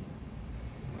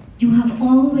 You have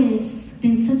always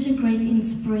been such a great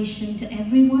inspiration to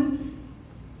everyone,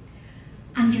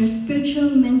 and your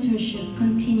spiritual mentorship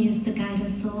continues to guide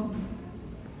us all.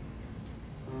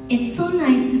 It's so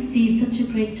nice to see such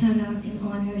a great turnout in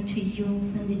honor to you,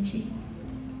 Panditji.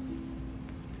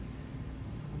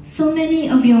 So many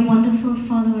of your wonderful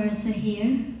followers are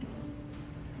here,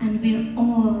 and we're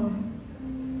all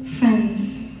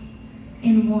friends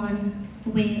in one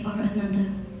way or another.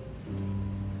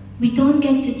 We don't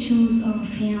get to choose our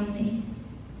family,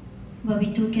 but we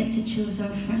do get to choose our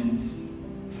friends.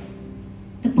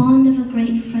 The bond of a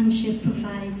great friendship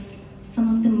provides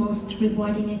some of the most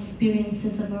rewarding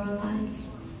experiences of our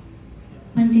lives.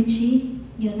 Panditji,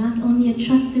 you're not only a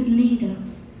trusted leader,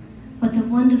 but a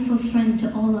wonderful friend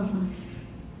to all of us.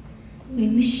 We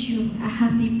wish you a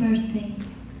happy birthday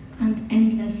and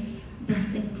endless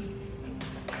blessings.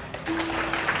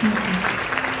 Thank you.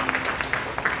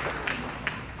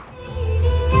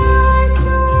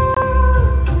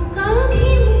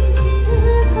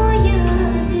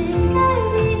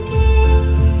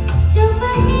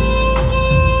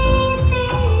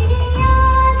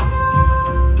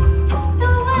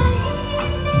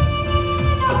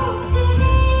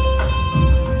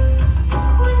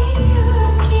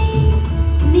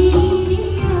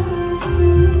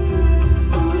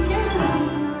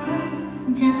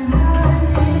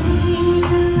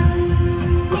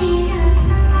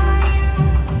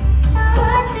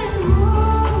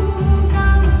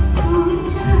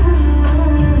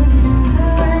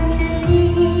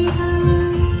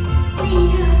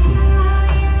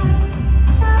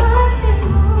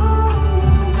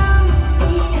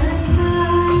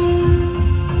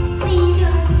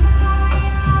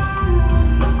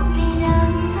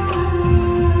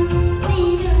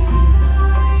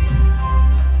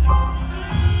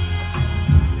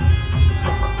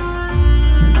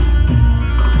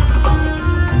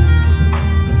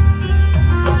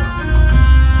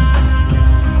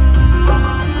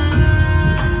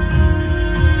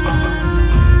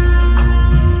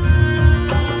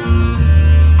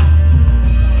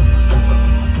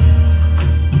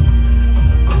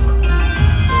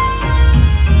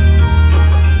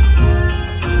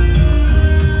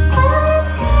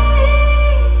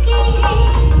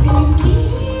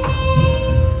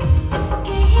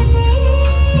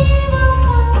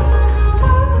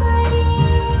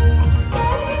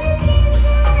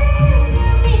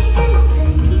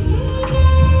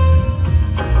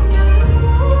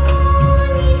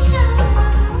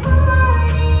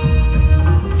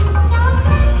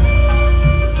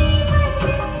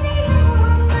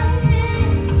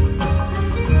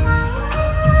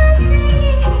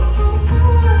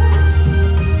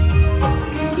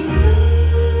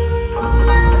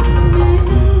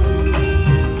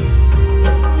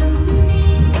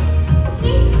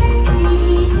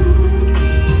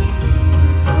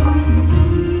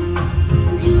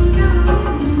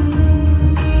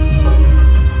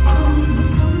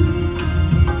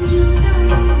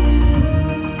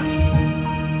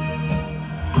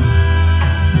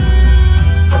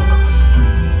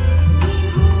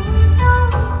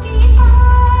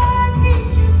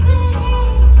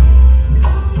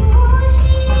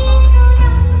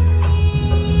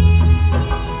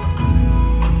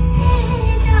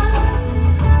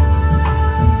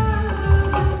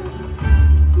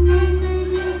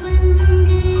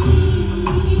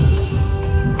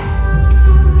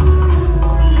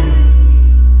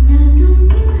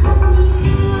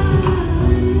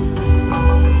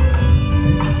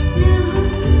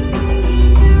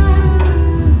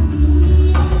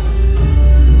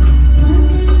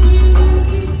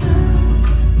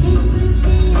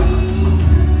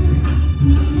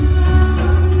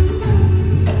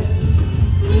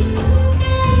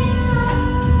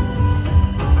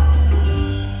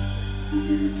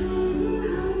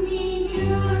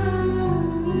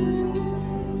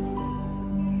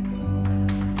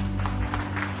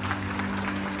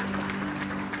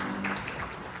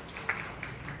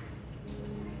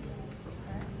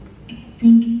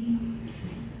 Thank you.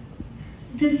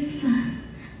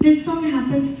 This song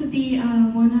happens to be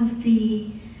one of the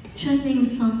trending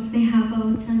songs they have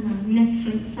out on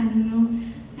Netflix. I don't know,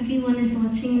 everyone is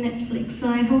watching Netflix, so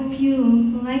I hope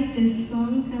you like this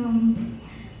song.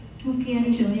 Hope you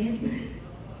enjoy it.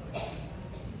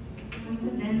 Want to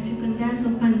dance? You can dance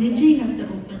with Pandit. You have to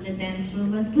open the dance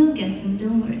room, but we'll get him.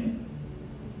 Don't worry.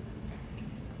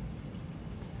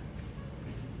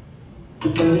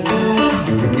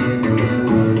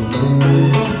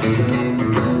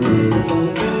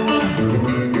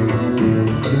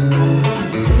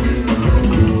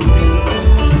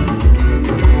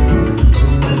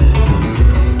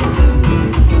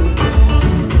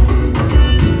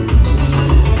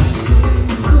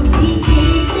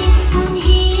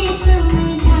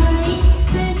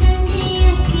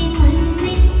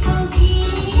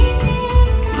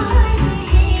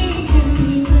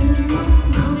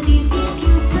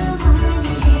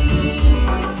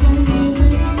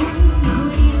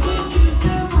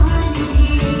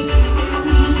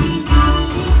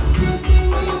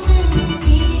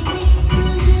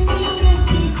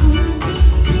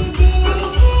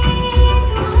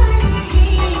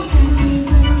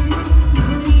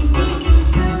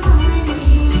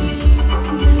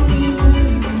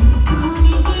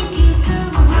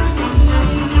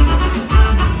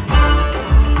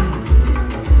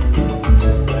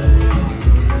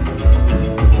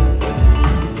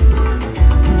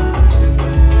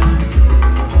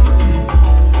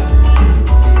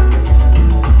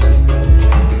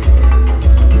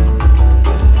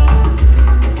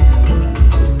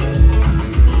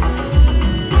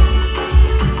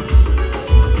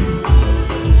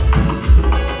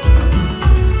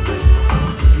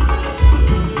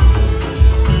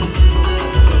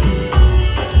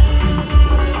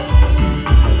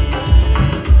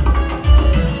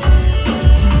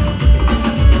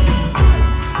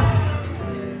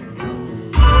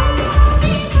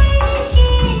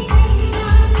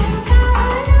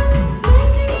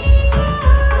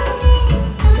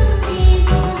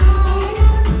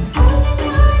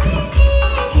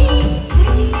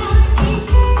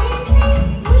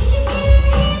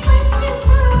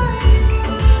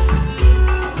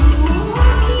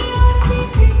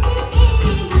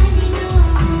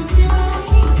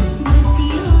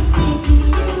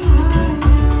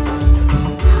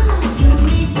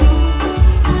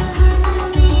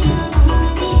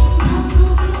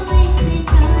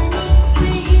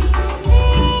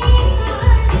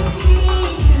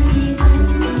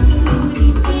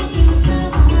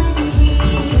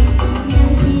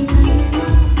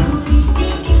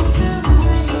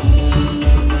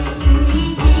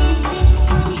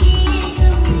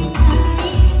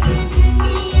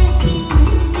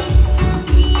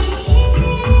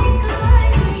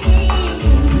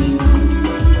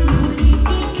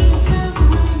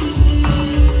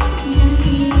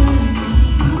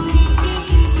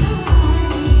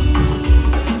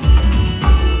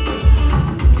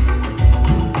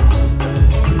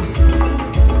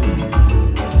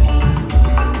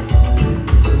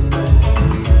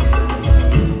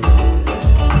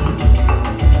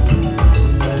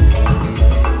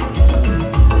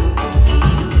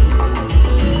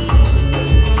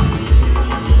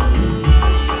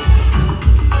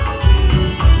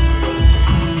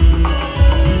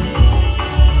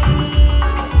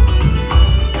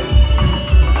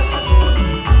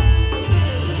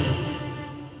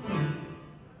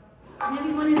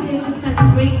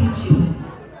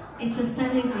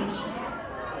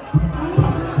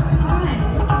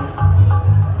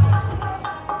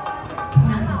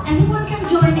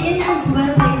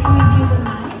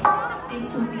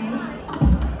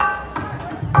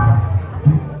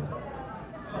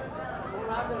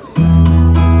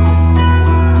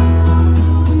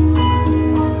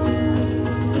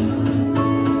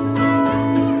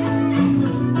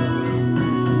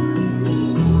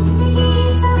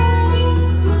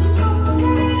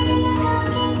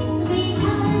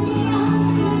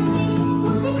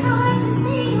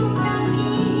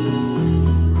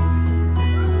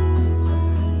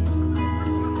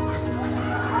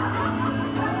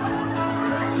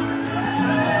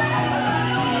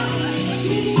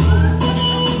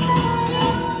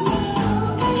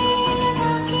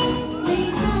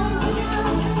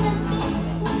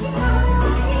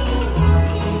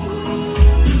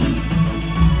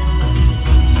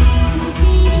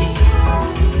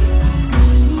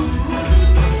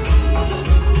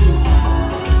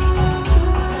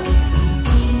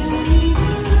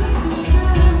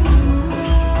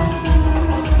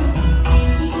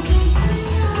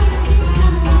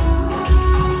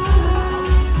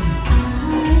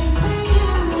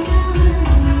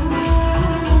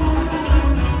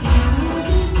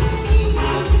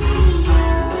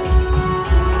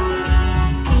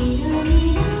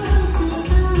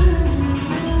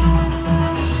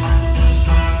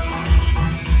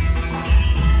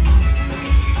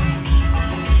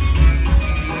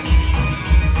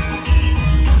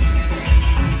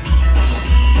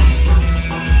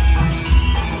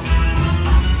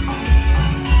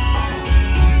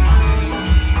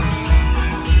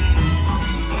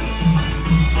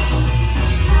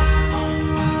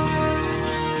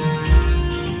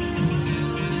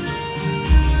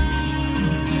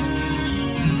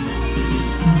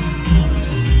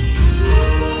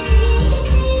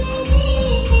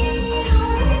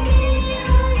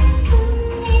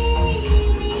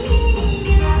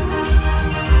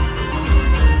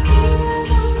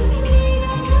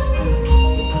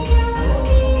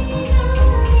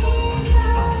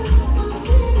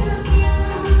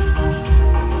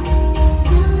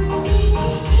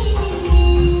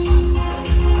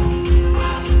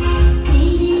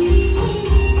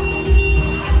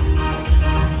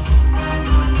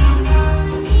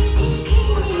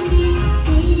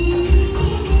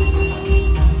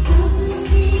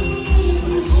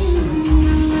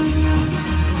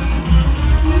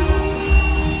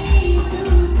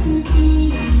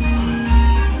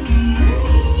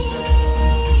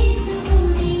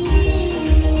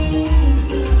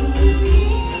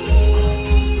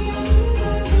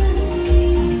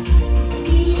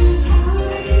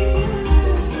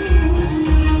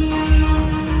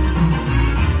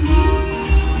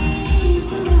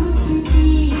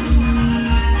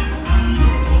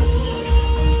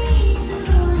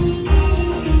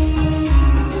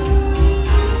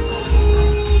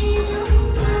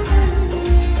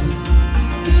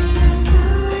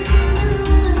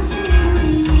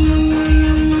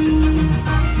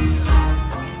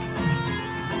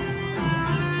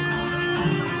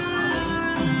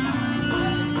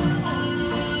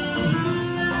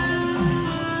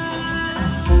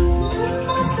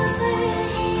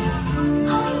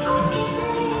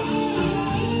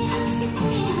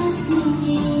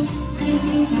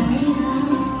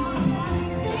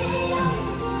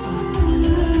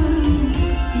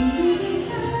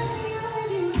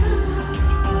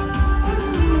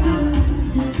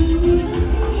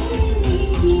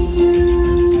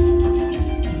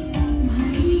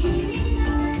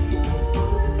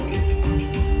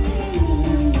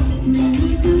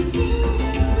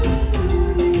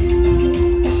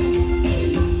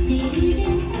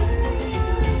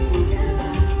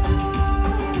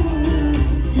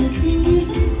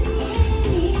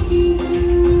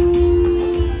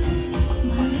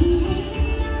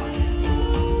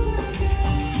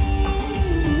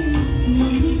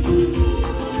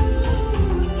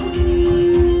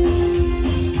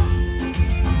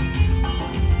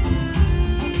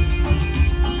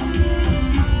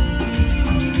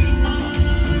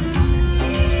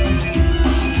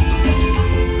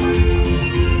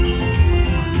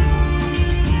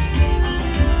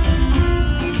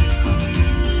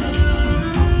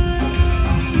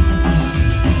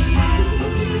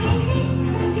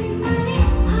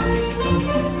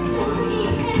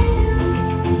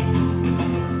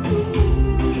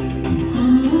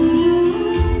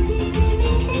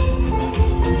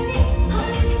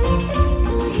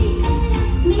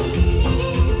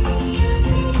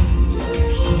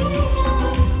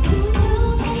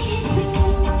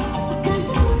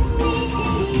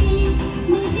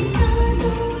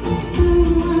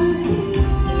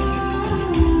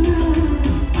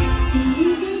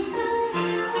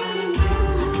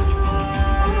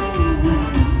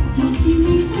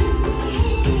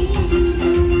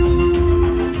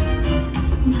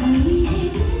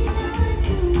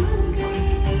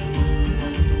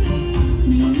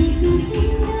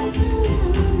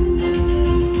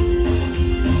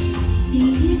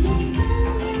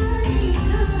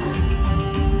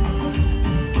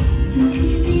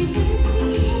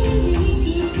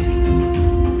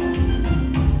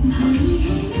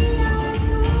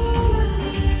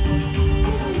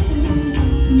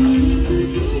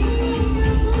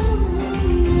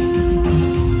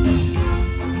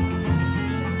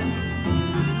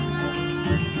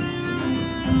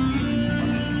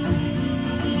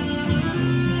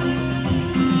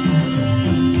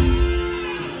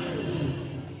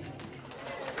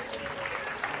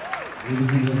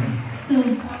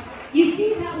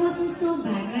 wasn't so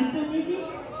bad, right, Pandit?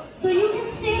 So you can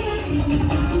stay with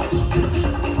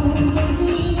me.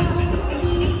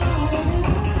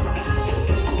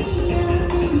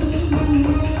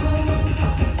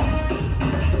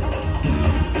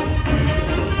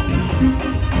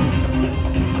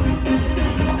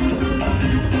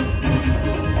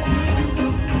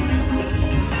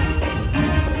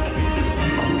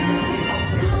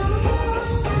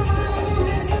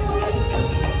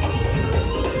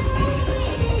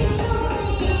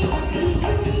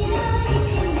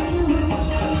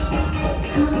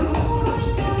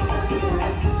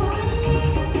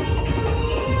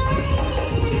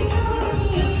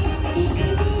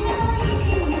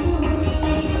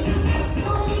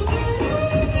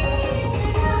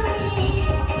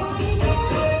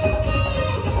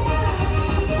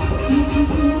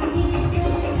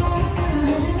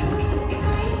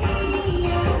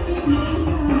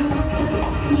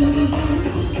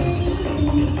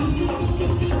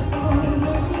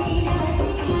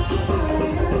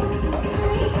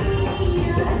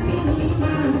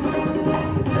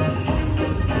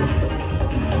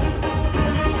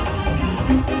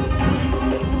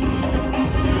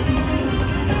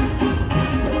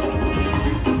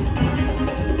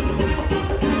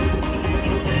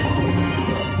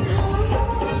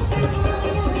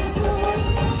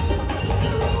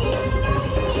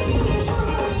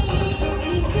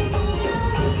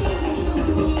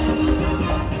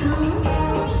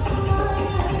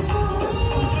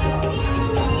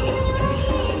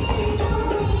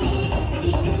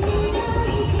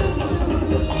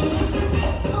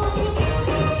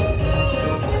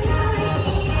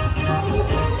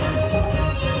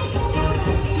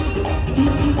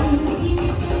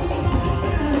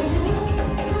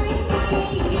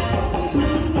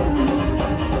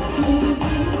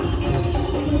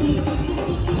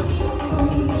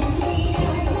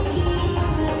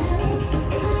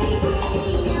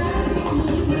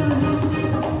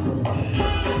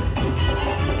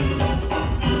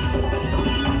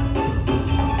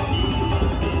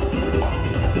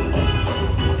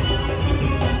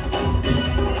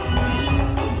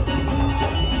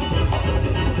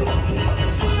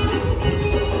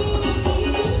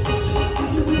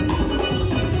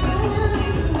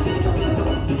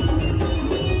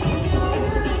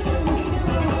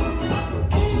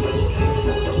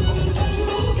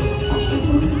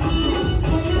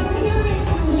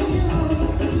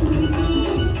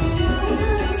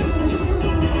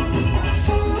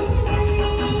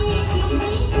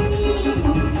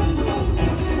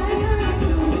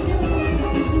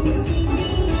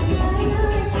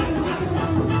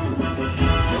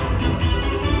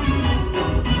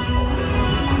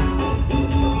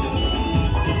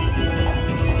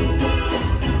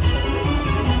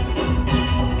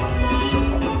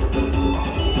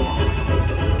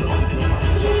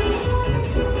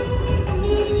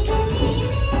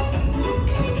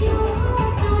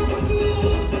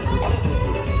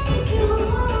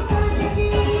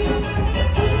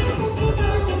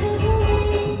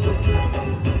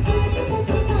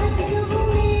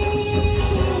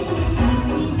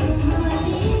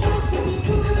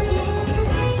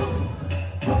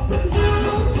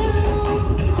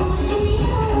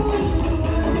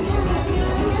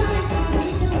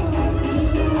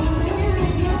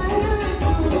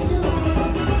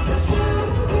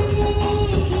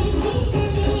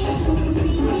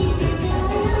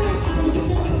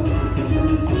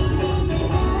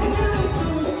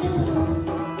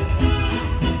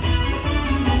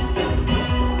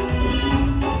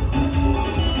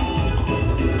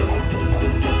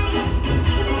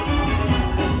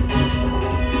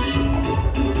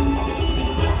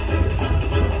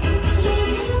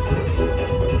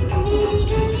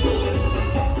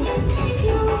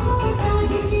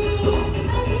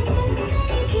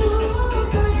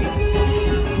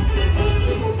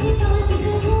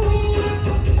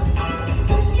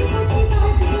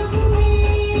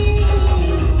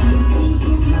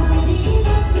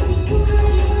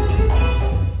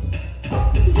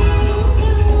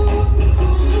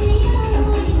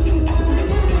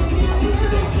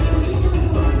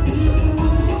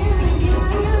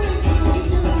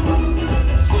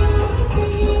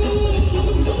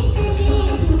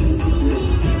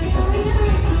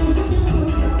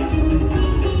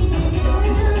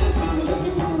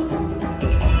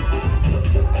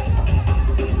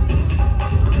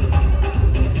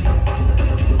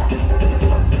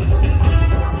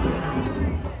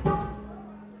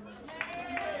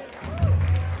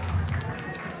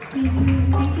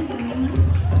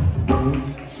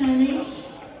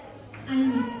 Shailesh, I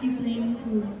miss you playing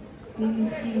too. We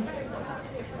miss you.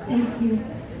 Thank you.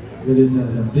 Ladies and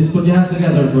gentlemen, please put your hands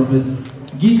together for Miss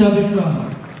Geeta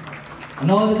Vishram. And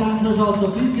all the dancers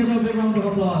also, please give her a big round of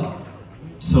applause.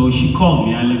 So she called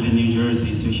me, I live in New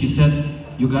Jersey, so she said,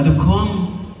 you gotta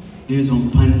come. There's a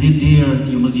Pandit there,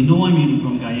 you must know I'm really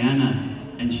from Guyana.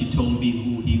 And she told me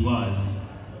who he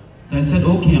was. So I said,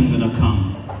 okay, I'm gonna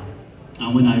come.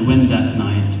 And when I went that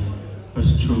night,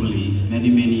 was truly, many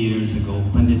years ago,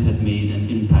 Pandit had made an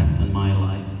impact on my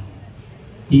life.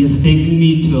 He has taken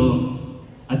me to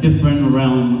a different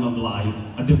realm of life,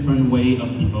 a different way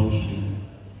of devotion.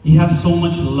 He has so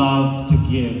much love to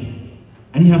give,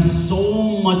 and he has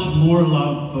so much more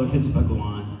love for his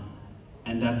Bhagwan.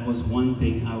 And that was one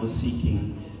thing I was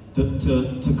seeking,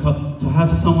 to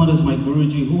have someone as my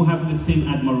Guruji who have the same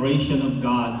admiration of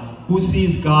God, who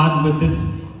sees God with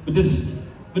this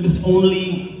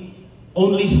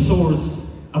only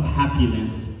source of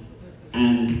happiness.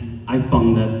 And I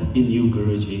found that in you,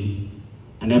 Guruji.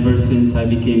 And ever since I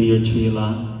became your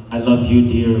Chela, I love you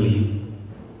dearly.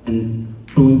 And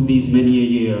through these many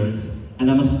years, and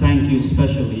I must thank you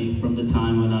especially from the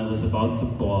time when I was about to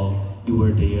fall, you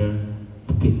were there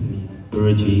to pick me.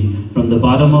 Guruji, from the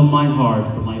bottom of my heart,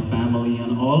 for my family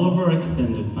and all of our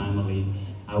extended family,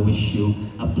 I wish you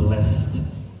a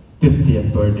blessed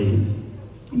 50th birthday.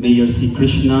 May your Sri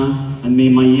Krishna and may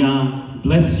Maya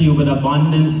bless you with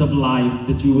abundance of life,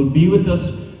 that you will be with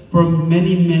us for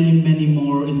many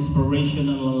more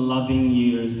inspirational and loving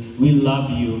years. We love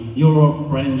you. You're a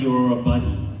friend, you're a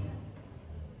buddy.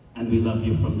 And we love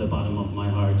you from the bottom of my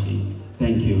heart, G.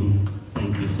 Thank you.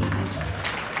 Thank you so much.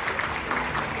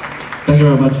 Thank you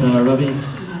very much, Ravi.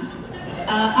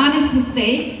 Honest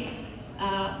mistake,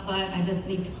 but I just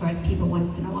need to correct people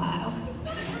once in a while.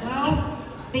 Well,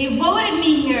 they voted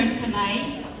me here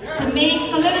tonight to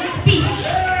make a little speech.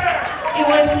 It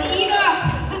was either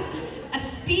a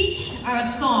speech or a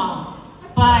song,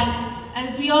 but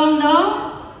as we all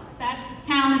know, that's the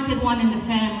talented one in the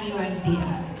family right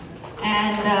there.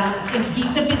 And if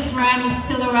Geeta Bisram is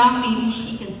still around, maybe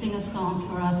she can sing a song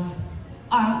for us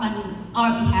on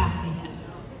our behalf again.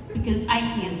 Because I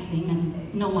can't sing,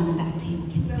 and no one at that table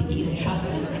can sing either.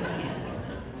 Trust me, they can't.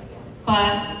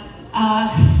 But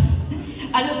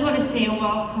I just want to say a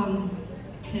welcome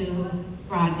to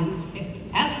Rajin's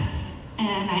 50th.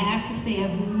 And I have to say,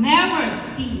 I've never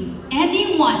seen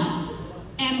anyone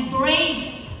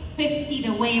embrace 50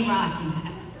 the way Rajin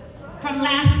has. From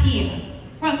last year,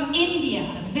 from India,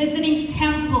 visiting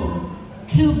temples,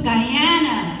 to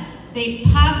Guyana, the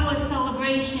Pagua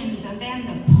celebrations, and then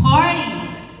the party,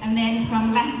 and then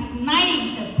from last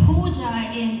night, the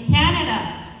puja in Canada,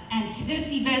 and to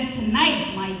this event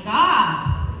tonight, my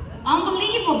God,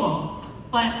 unbelievable.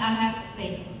 But I have to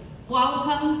say,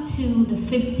 welcome to the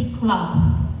 50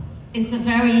 Club. It's a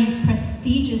very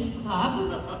prestigious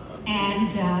club,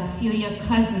 and a few of your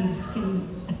cousins can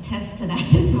attest to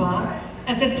that as well,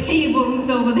 at the tables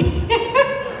over there.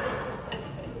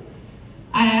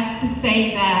 I have to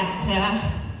say that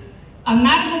I'm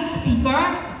not a good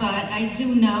speaker, but I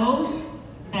do know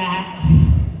that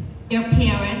your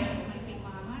parents, my big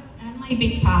mama and my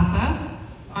big papa,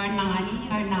 our Nani,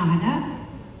 our Nana,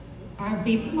 our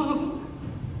big mom,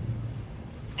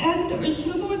 and our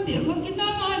Shamosia looking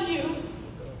down on you,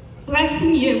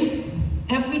 blessing you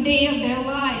every day of their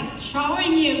lives,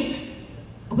 showering you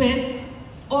with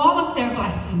all of their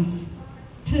blessings,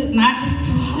 to not just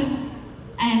to us,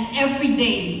 and every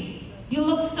day. You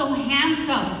look so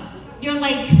handsome. You're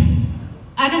like,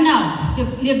 I don't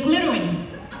know, you're glittering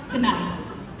tonight.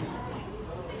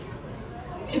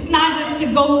 It's not just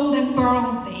your golden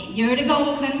birthday, you're the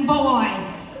golden boy,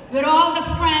 with all the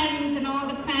friends and all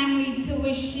the family to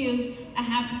wish you a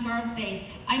happy birthday.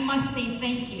 I must say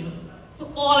thank you to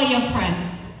all of your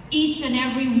friends, each and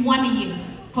every one of you,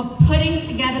 for putting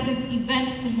together this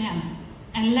event for him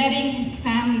and letting his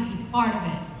family be part of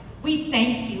it. We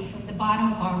thank you from the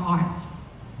bottom of our hearts.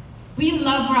 We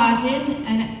love Rajin,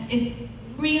 and it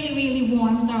really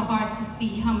warms our heart to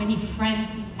see how many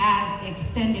friends he has, the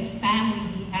extended family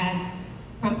he has,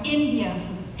 from India,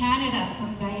 from Canada,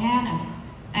 from Guyana.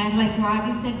 And like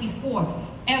Ravi said before,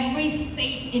 every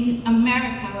state in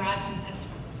America Rajin has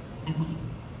family,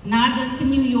 not just in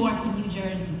New York and New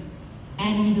Jersey.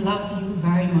 And we love you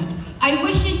very much. I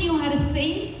wish I knew how to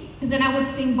sing, because then I would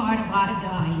sing Bada Bada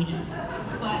Delahi.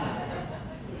 But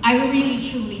I really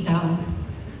truly don't.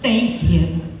 Thank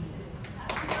you.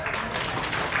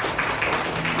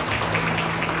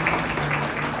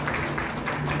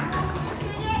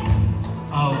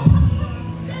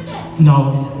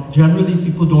 Now, generally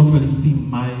people don't really see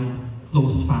my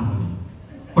close family,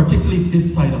 particularly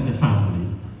this side of the family.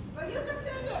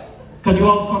 Can you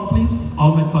all come please?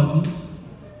 All my cousins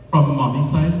from mommy's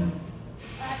side.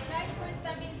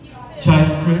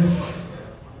 Giant Chris.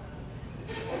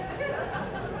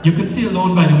 You can see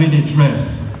alone by the way they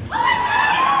dress.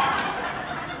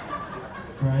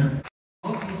 Right?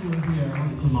 All those who are here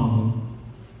on the Tamamo,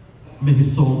 may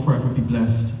his soul forever be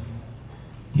blessed.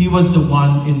 He was the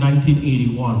one in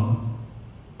 1981,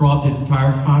 brought the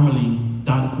entire family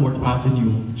down Fort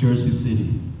Avenue, Jersey City.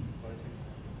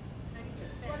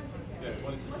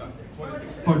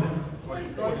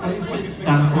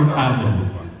 Stanford Avenue.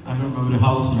 I don't remember the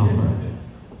house number.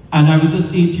 And I was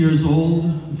just 8 years old.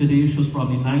 Videsh was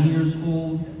probably 9 years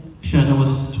old. Shanna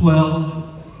was 12.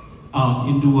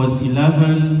 Indu was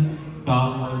 11.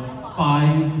 Gal was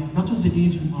 5. That was the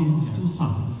age we gave his 2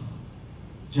 sons,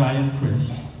 Jai and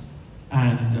Chris.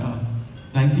 And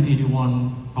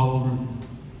 1981, how old were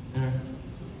you?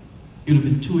 He would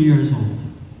have been 2 years old.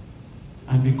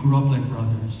 And we grew up like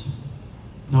brothers.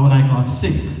 Now when I got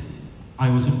sick, I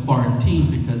was in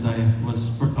quarantine because I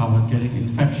was getting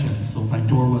infections, so my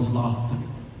door was locked.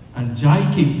 And Jai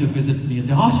came to visit me at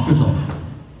the hospital.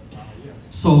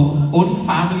 So only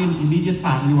family and immediate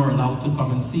family were allowed to come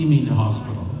and see me in the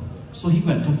hospital. So he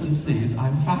went up and says,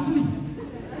 I'm family.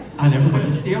 And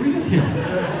everybody's staring at him.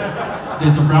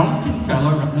 There's a brown-skinned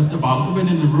fella, Mr. Balkovin,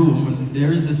 in the room, and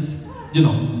there is this,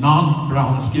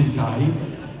 non-brown-skinned guy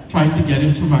trying to get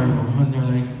into my room, and they're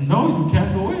like, no, you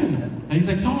can't go in. And he's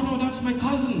like, no, that's my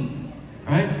cousin,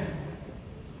 right?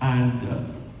 And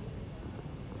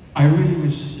I really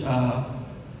wish,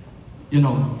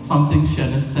 something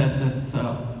Shanna said that,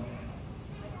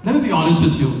 let me be honest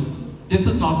with you, this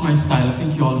is not my style. I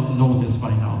think you all know this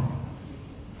by now.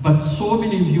 But so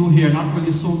many of you here, not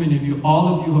really so many of you, all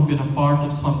of you have been a part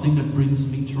of something that brings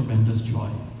me tremendous joy.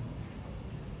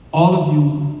 All of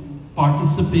you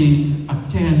participate,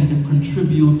 attend,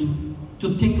 contribute to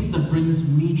things that brings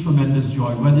me tremendous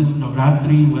joy, whether it's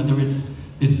Navratri, whether it's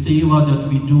the Seva that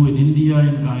we do in India,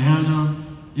 in Guyana.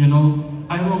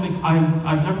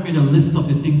 I've never made a list of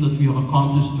the things that we have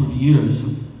accomplished through the years.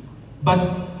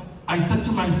 But I said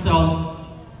to myself,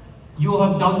 you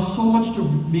have done so much to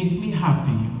make me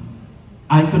happy.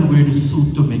 I can wear the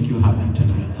suit to make you happy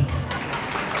tonight.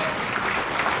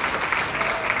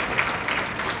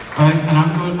 Right? And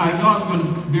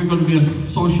we're going to be on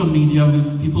social media.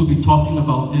 People will be talking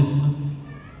about this.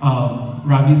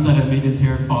 Ravi said I made his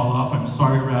hair fall off. I'm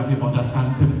sorry, Ravi, about that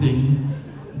anthem thing,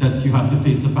 that you have to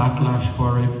face a backlash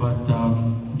for it. But,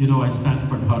 I stand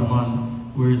for Dharma.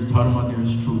 Where is Dharma, there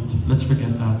is truth. Let's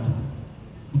forget that.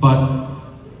 But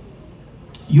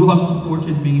you have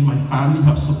supported me. My family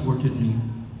have supported me.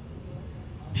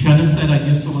 Shanna said I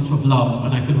give so much of love,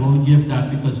 and I could only give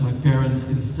that because my parents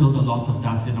instilled a lot of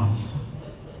that in us.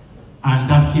 And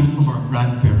that came from our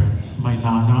grandparents, my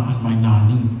Nana and my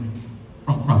Nani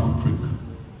from Crabble Creek.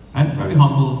 And very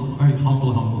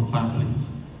humble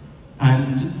families.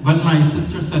 And when my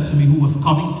sister said to me who was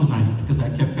coming tonight, because I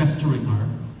kept pestering her,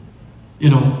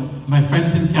 my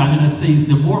friends in Canada says,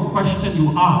 the more question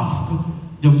you ask,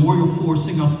 the more you're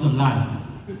forcing us to lie.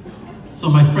 So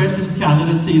my friends in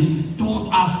Canada says,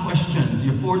 don't ask questions,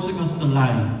 you're forcing us to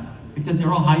lie, because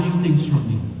they're all hiding things from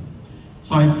me.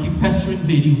 So I keep pestering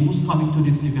Vedi, who's coming to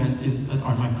this event?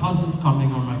 Are my cousins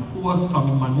coming? Are my Puas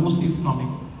coming? My Mosi's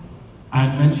coming?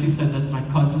 And when she said that my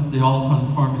cousins, they all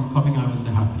confirmed in coming, I was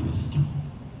the happiest.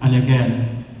 And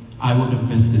again, I would have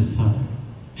missed this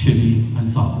Shivi and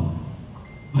Sabu.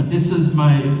 But this is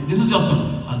just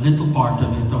a little part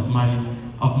of it, of my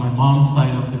mom's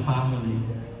side of the family.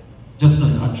 Just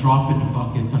a drop in the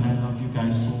bucket, and I love you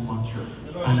guys so much.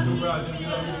 And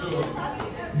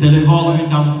they live all the way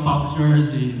down South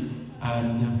Jersey,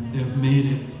 and they've made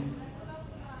it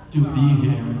to be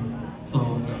here.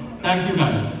 So, thank you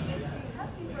guys.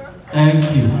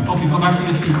 Thank you. Okay, go back to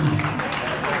your seat now.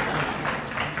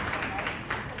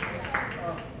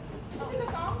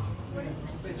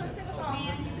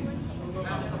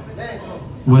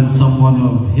 When someone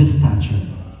of his stature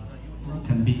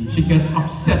can be... She gets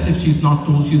upset if she's not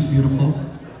told she's beautiful.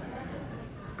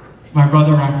 My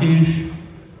brother Rakesh,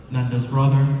 Nanda's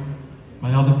brother,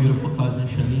 my other beautiful cousin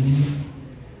Shalini.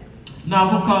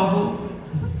 Navo Kavo,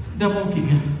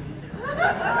 Demoki.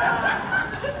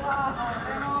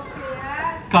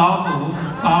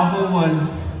 Kavo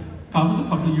was a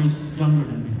couple of years younger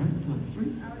than me, right?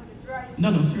 3?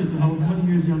 No, seriously, how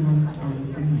many years younger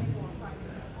than me?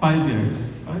 5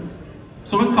 years, right?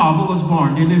 So when Kavo was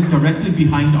born, they lived directly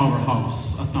behind our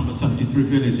house at number 73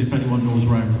 Village, if anyone knows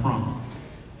where I'm from.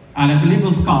 And I believe it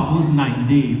was Kavo's 9th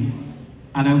day,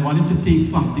 and I wanted to take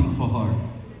something for her.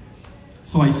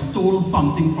 So I stole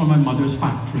something from my mother's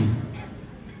factory.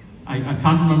 I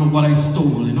can't remember what I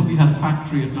stole. We had a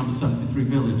factory at number 73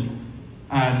 Village.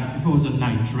 And if it was a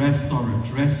night dress or a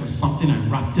dress or something, I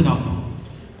wrapped it up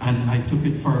and I took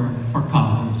it for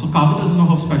Kava. So Kava doesn't know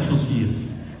how special she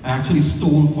is. I actually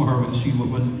stole for her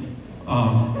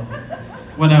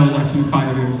when I was actually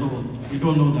 5 years old. We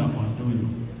don't know that one, do we?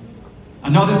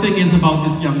 Another thing is about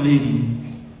this young lady.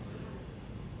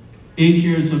 8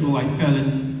 years ago, I fell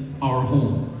in our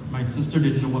home. My sister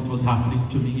didn't know what was happening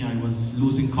to me. I was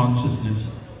losing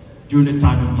consciousness during the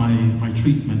time of my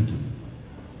treatment.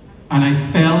 And I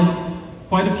fell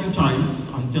quite a few times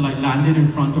until I landed in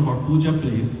front of our puja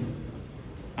place.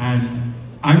 And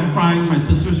I'm crying, my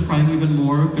sister's crying even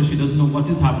more because she doesn't know what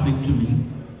is happening to me.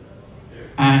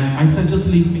 And I said, just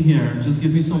leave me here, just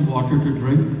give me some water to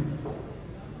drink.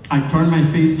 I turned my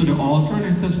face to the altar and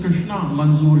I said, Krishna,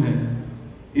 Manzoor hai.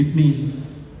 It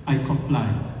means I comply,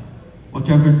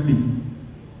 whatever it be.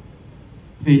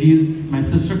 Ladies, my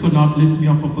sister could not lift me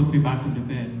up or put me back in the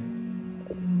bed.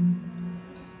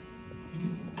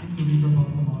 Take the lead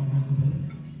about some honors a bit.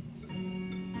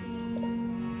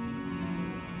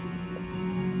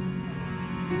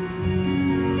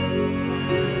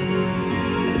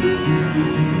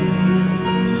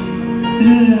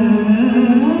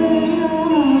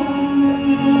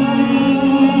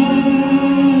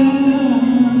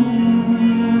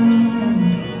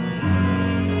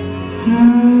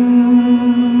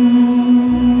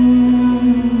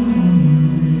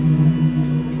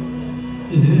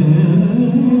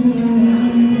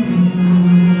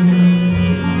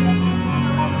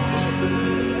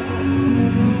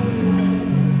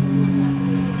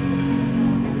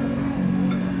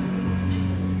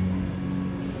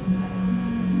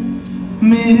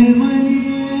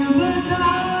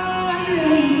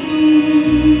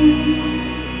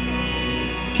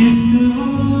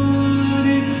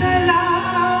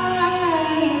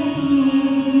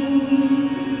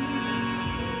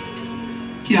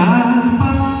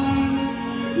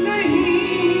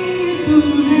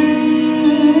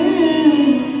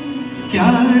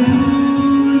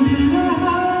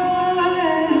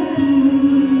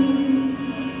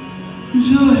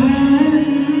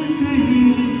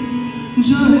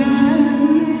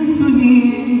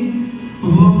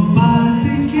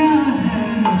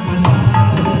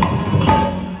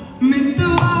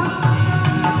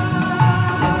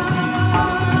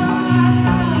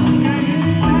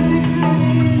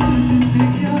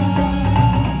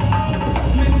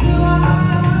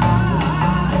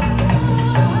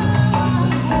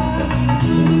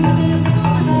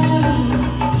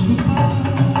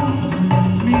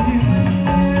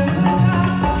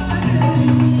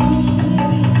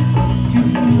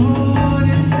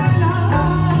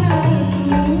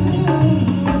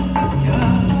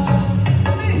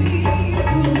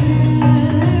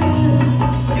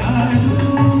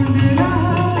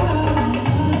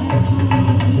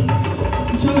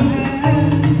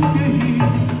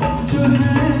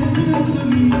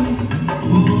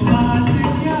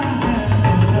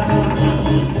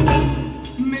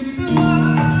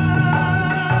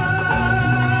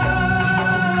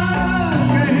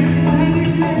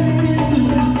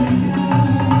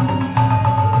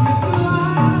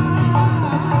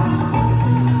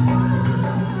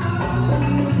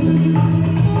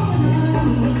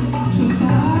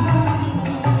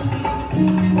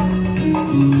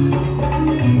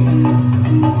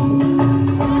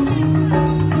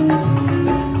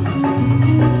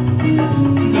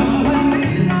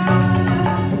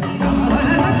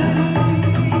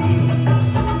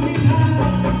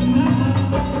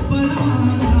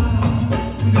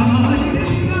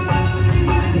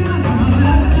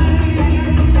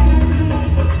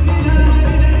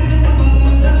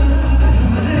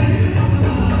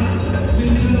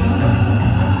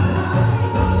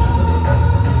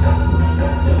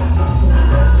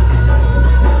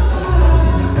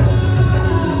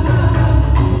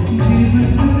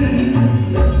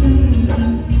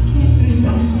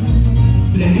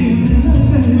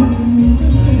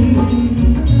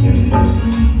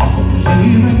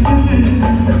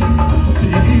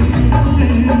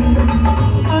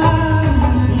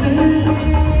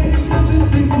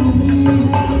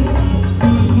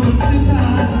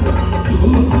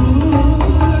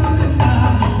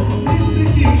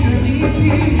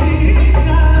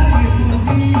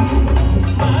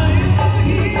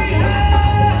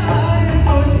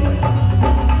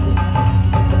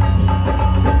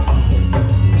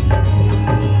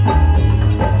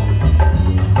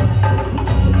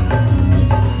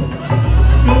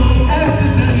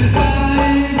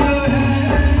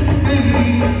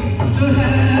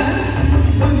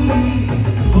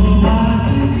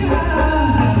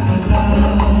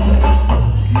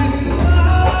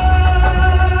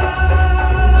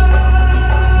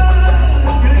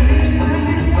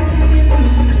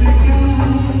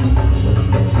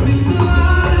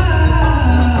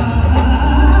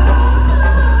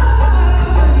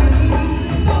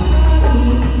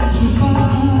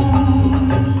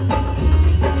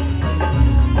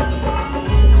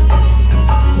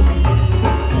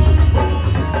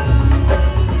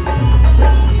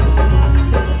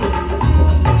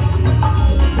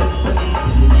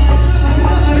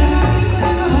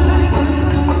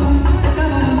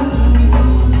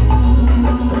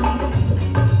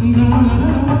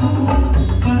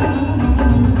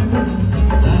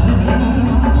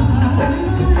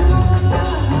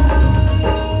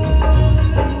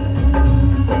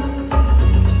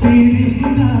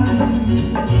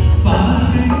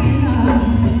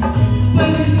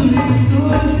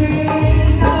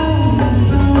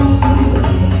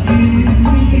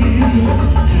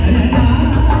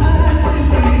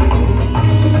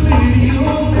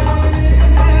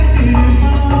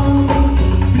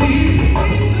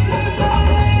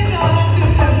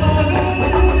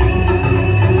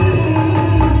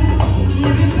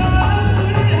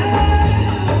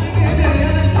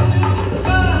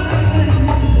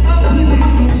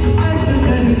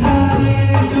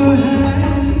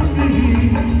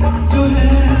 जो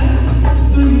है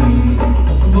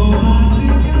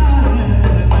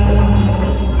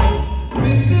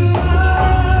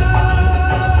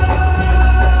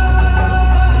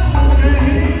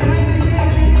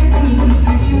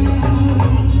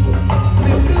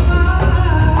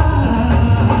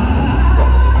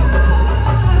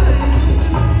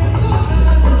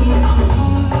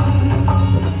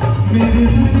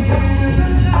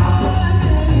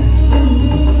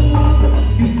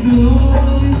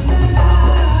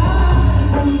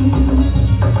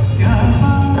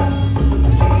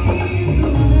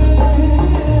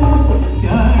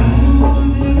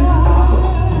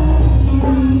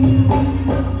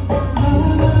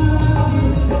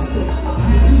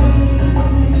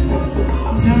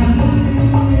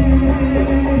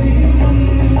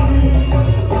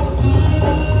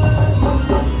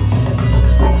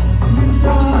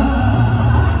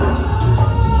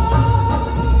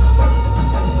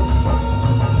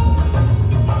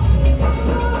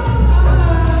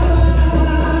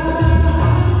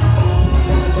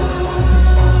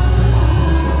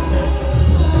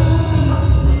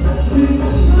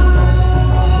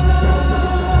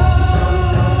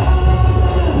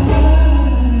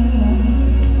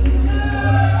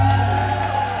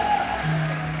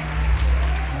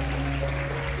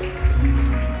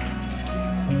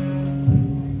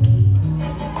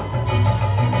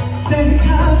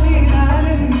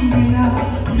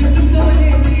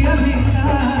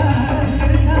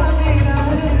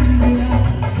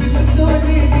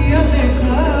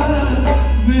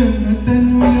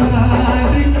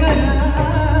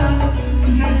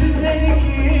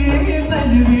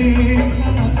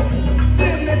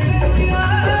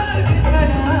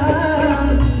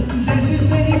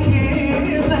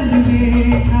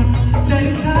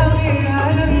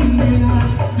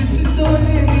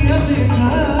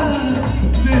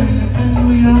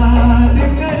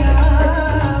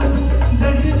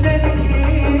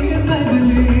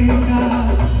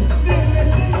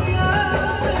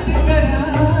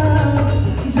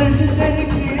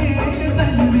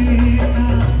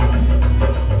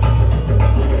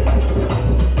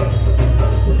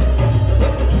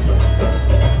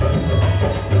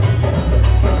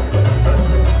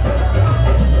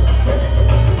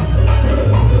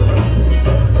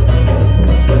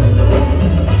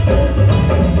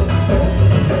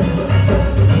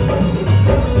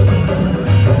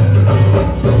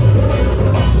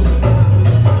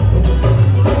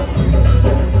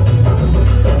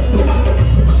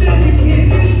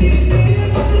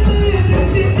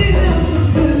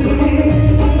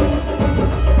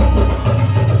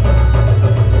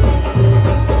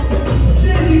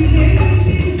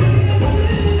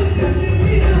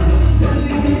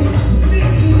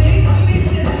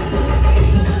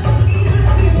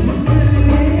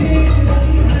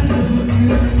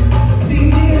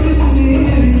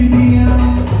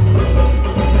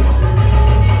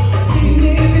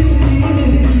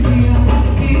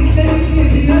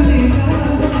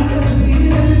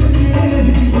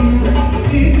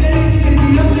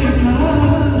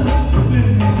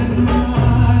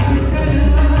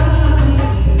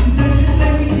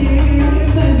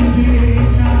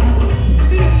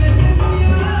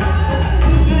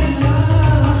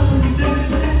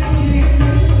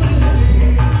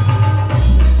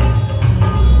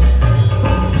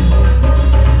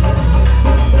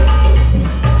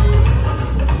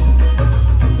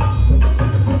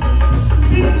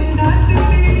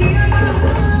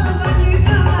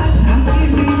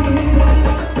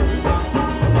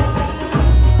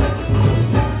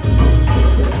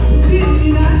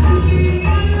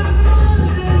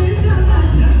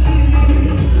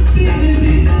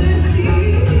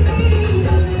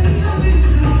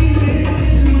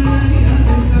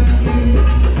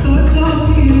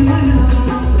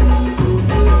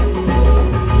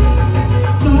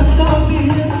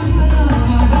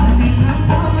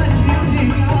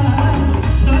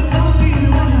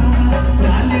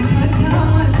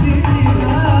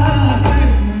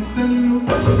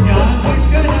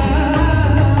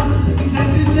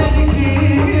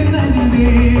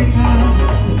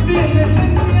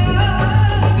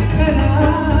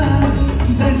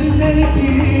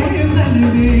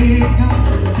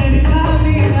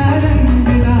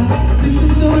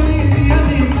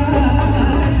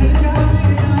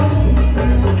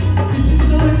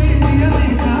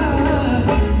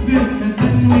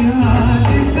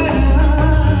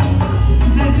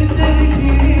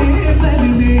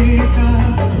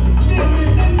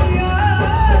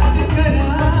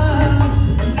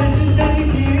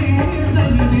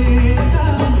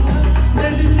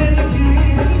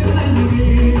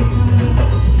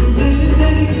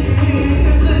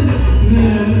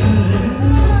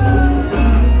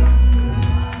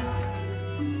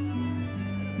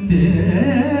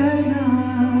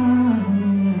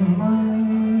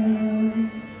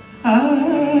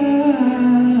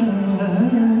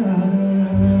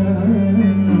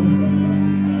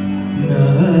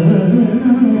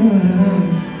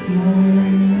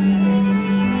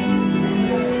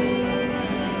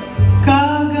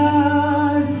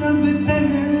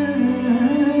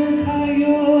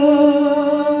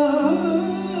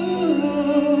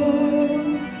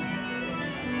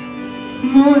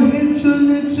मोहे चुन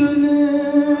चुन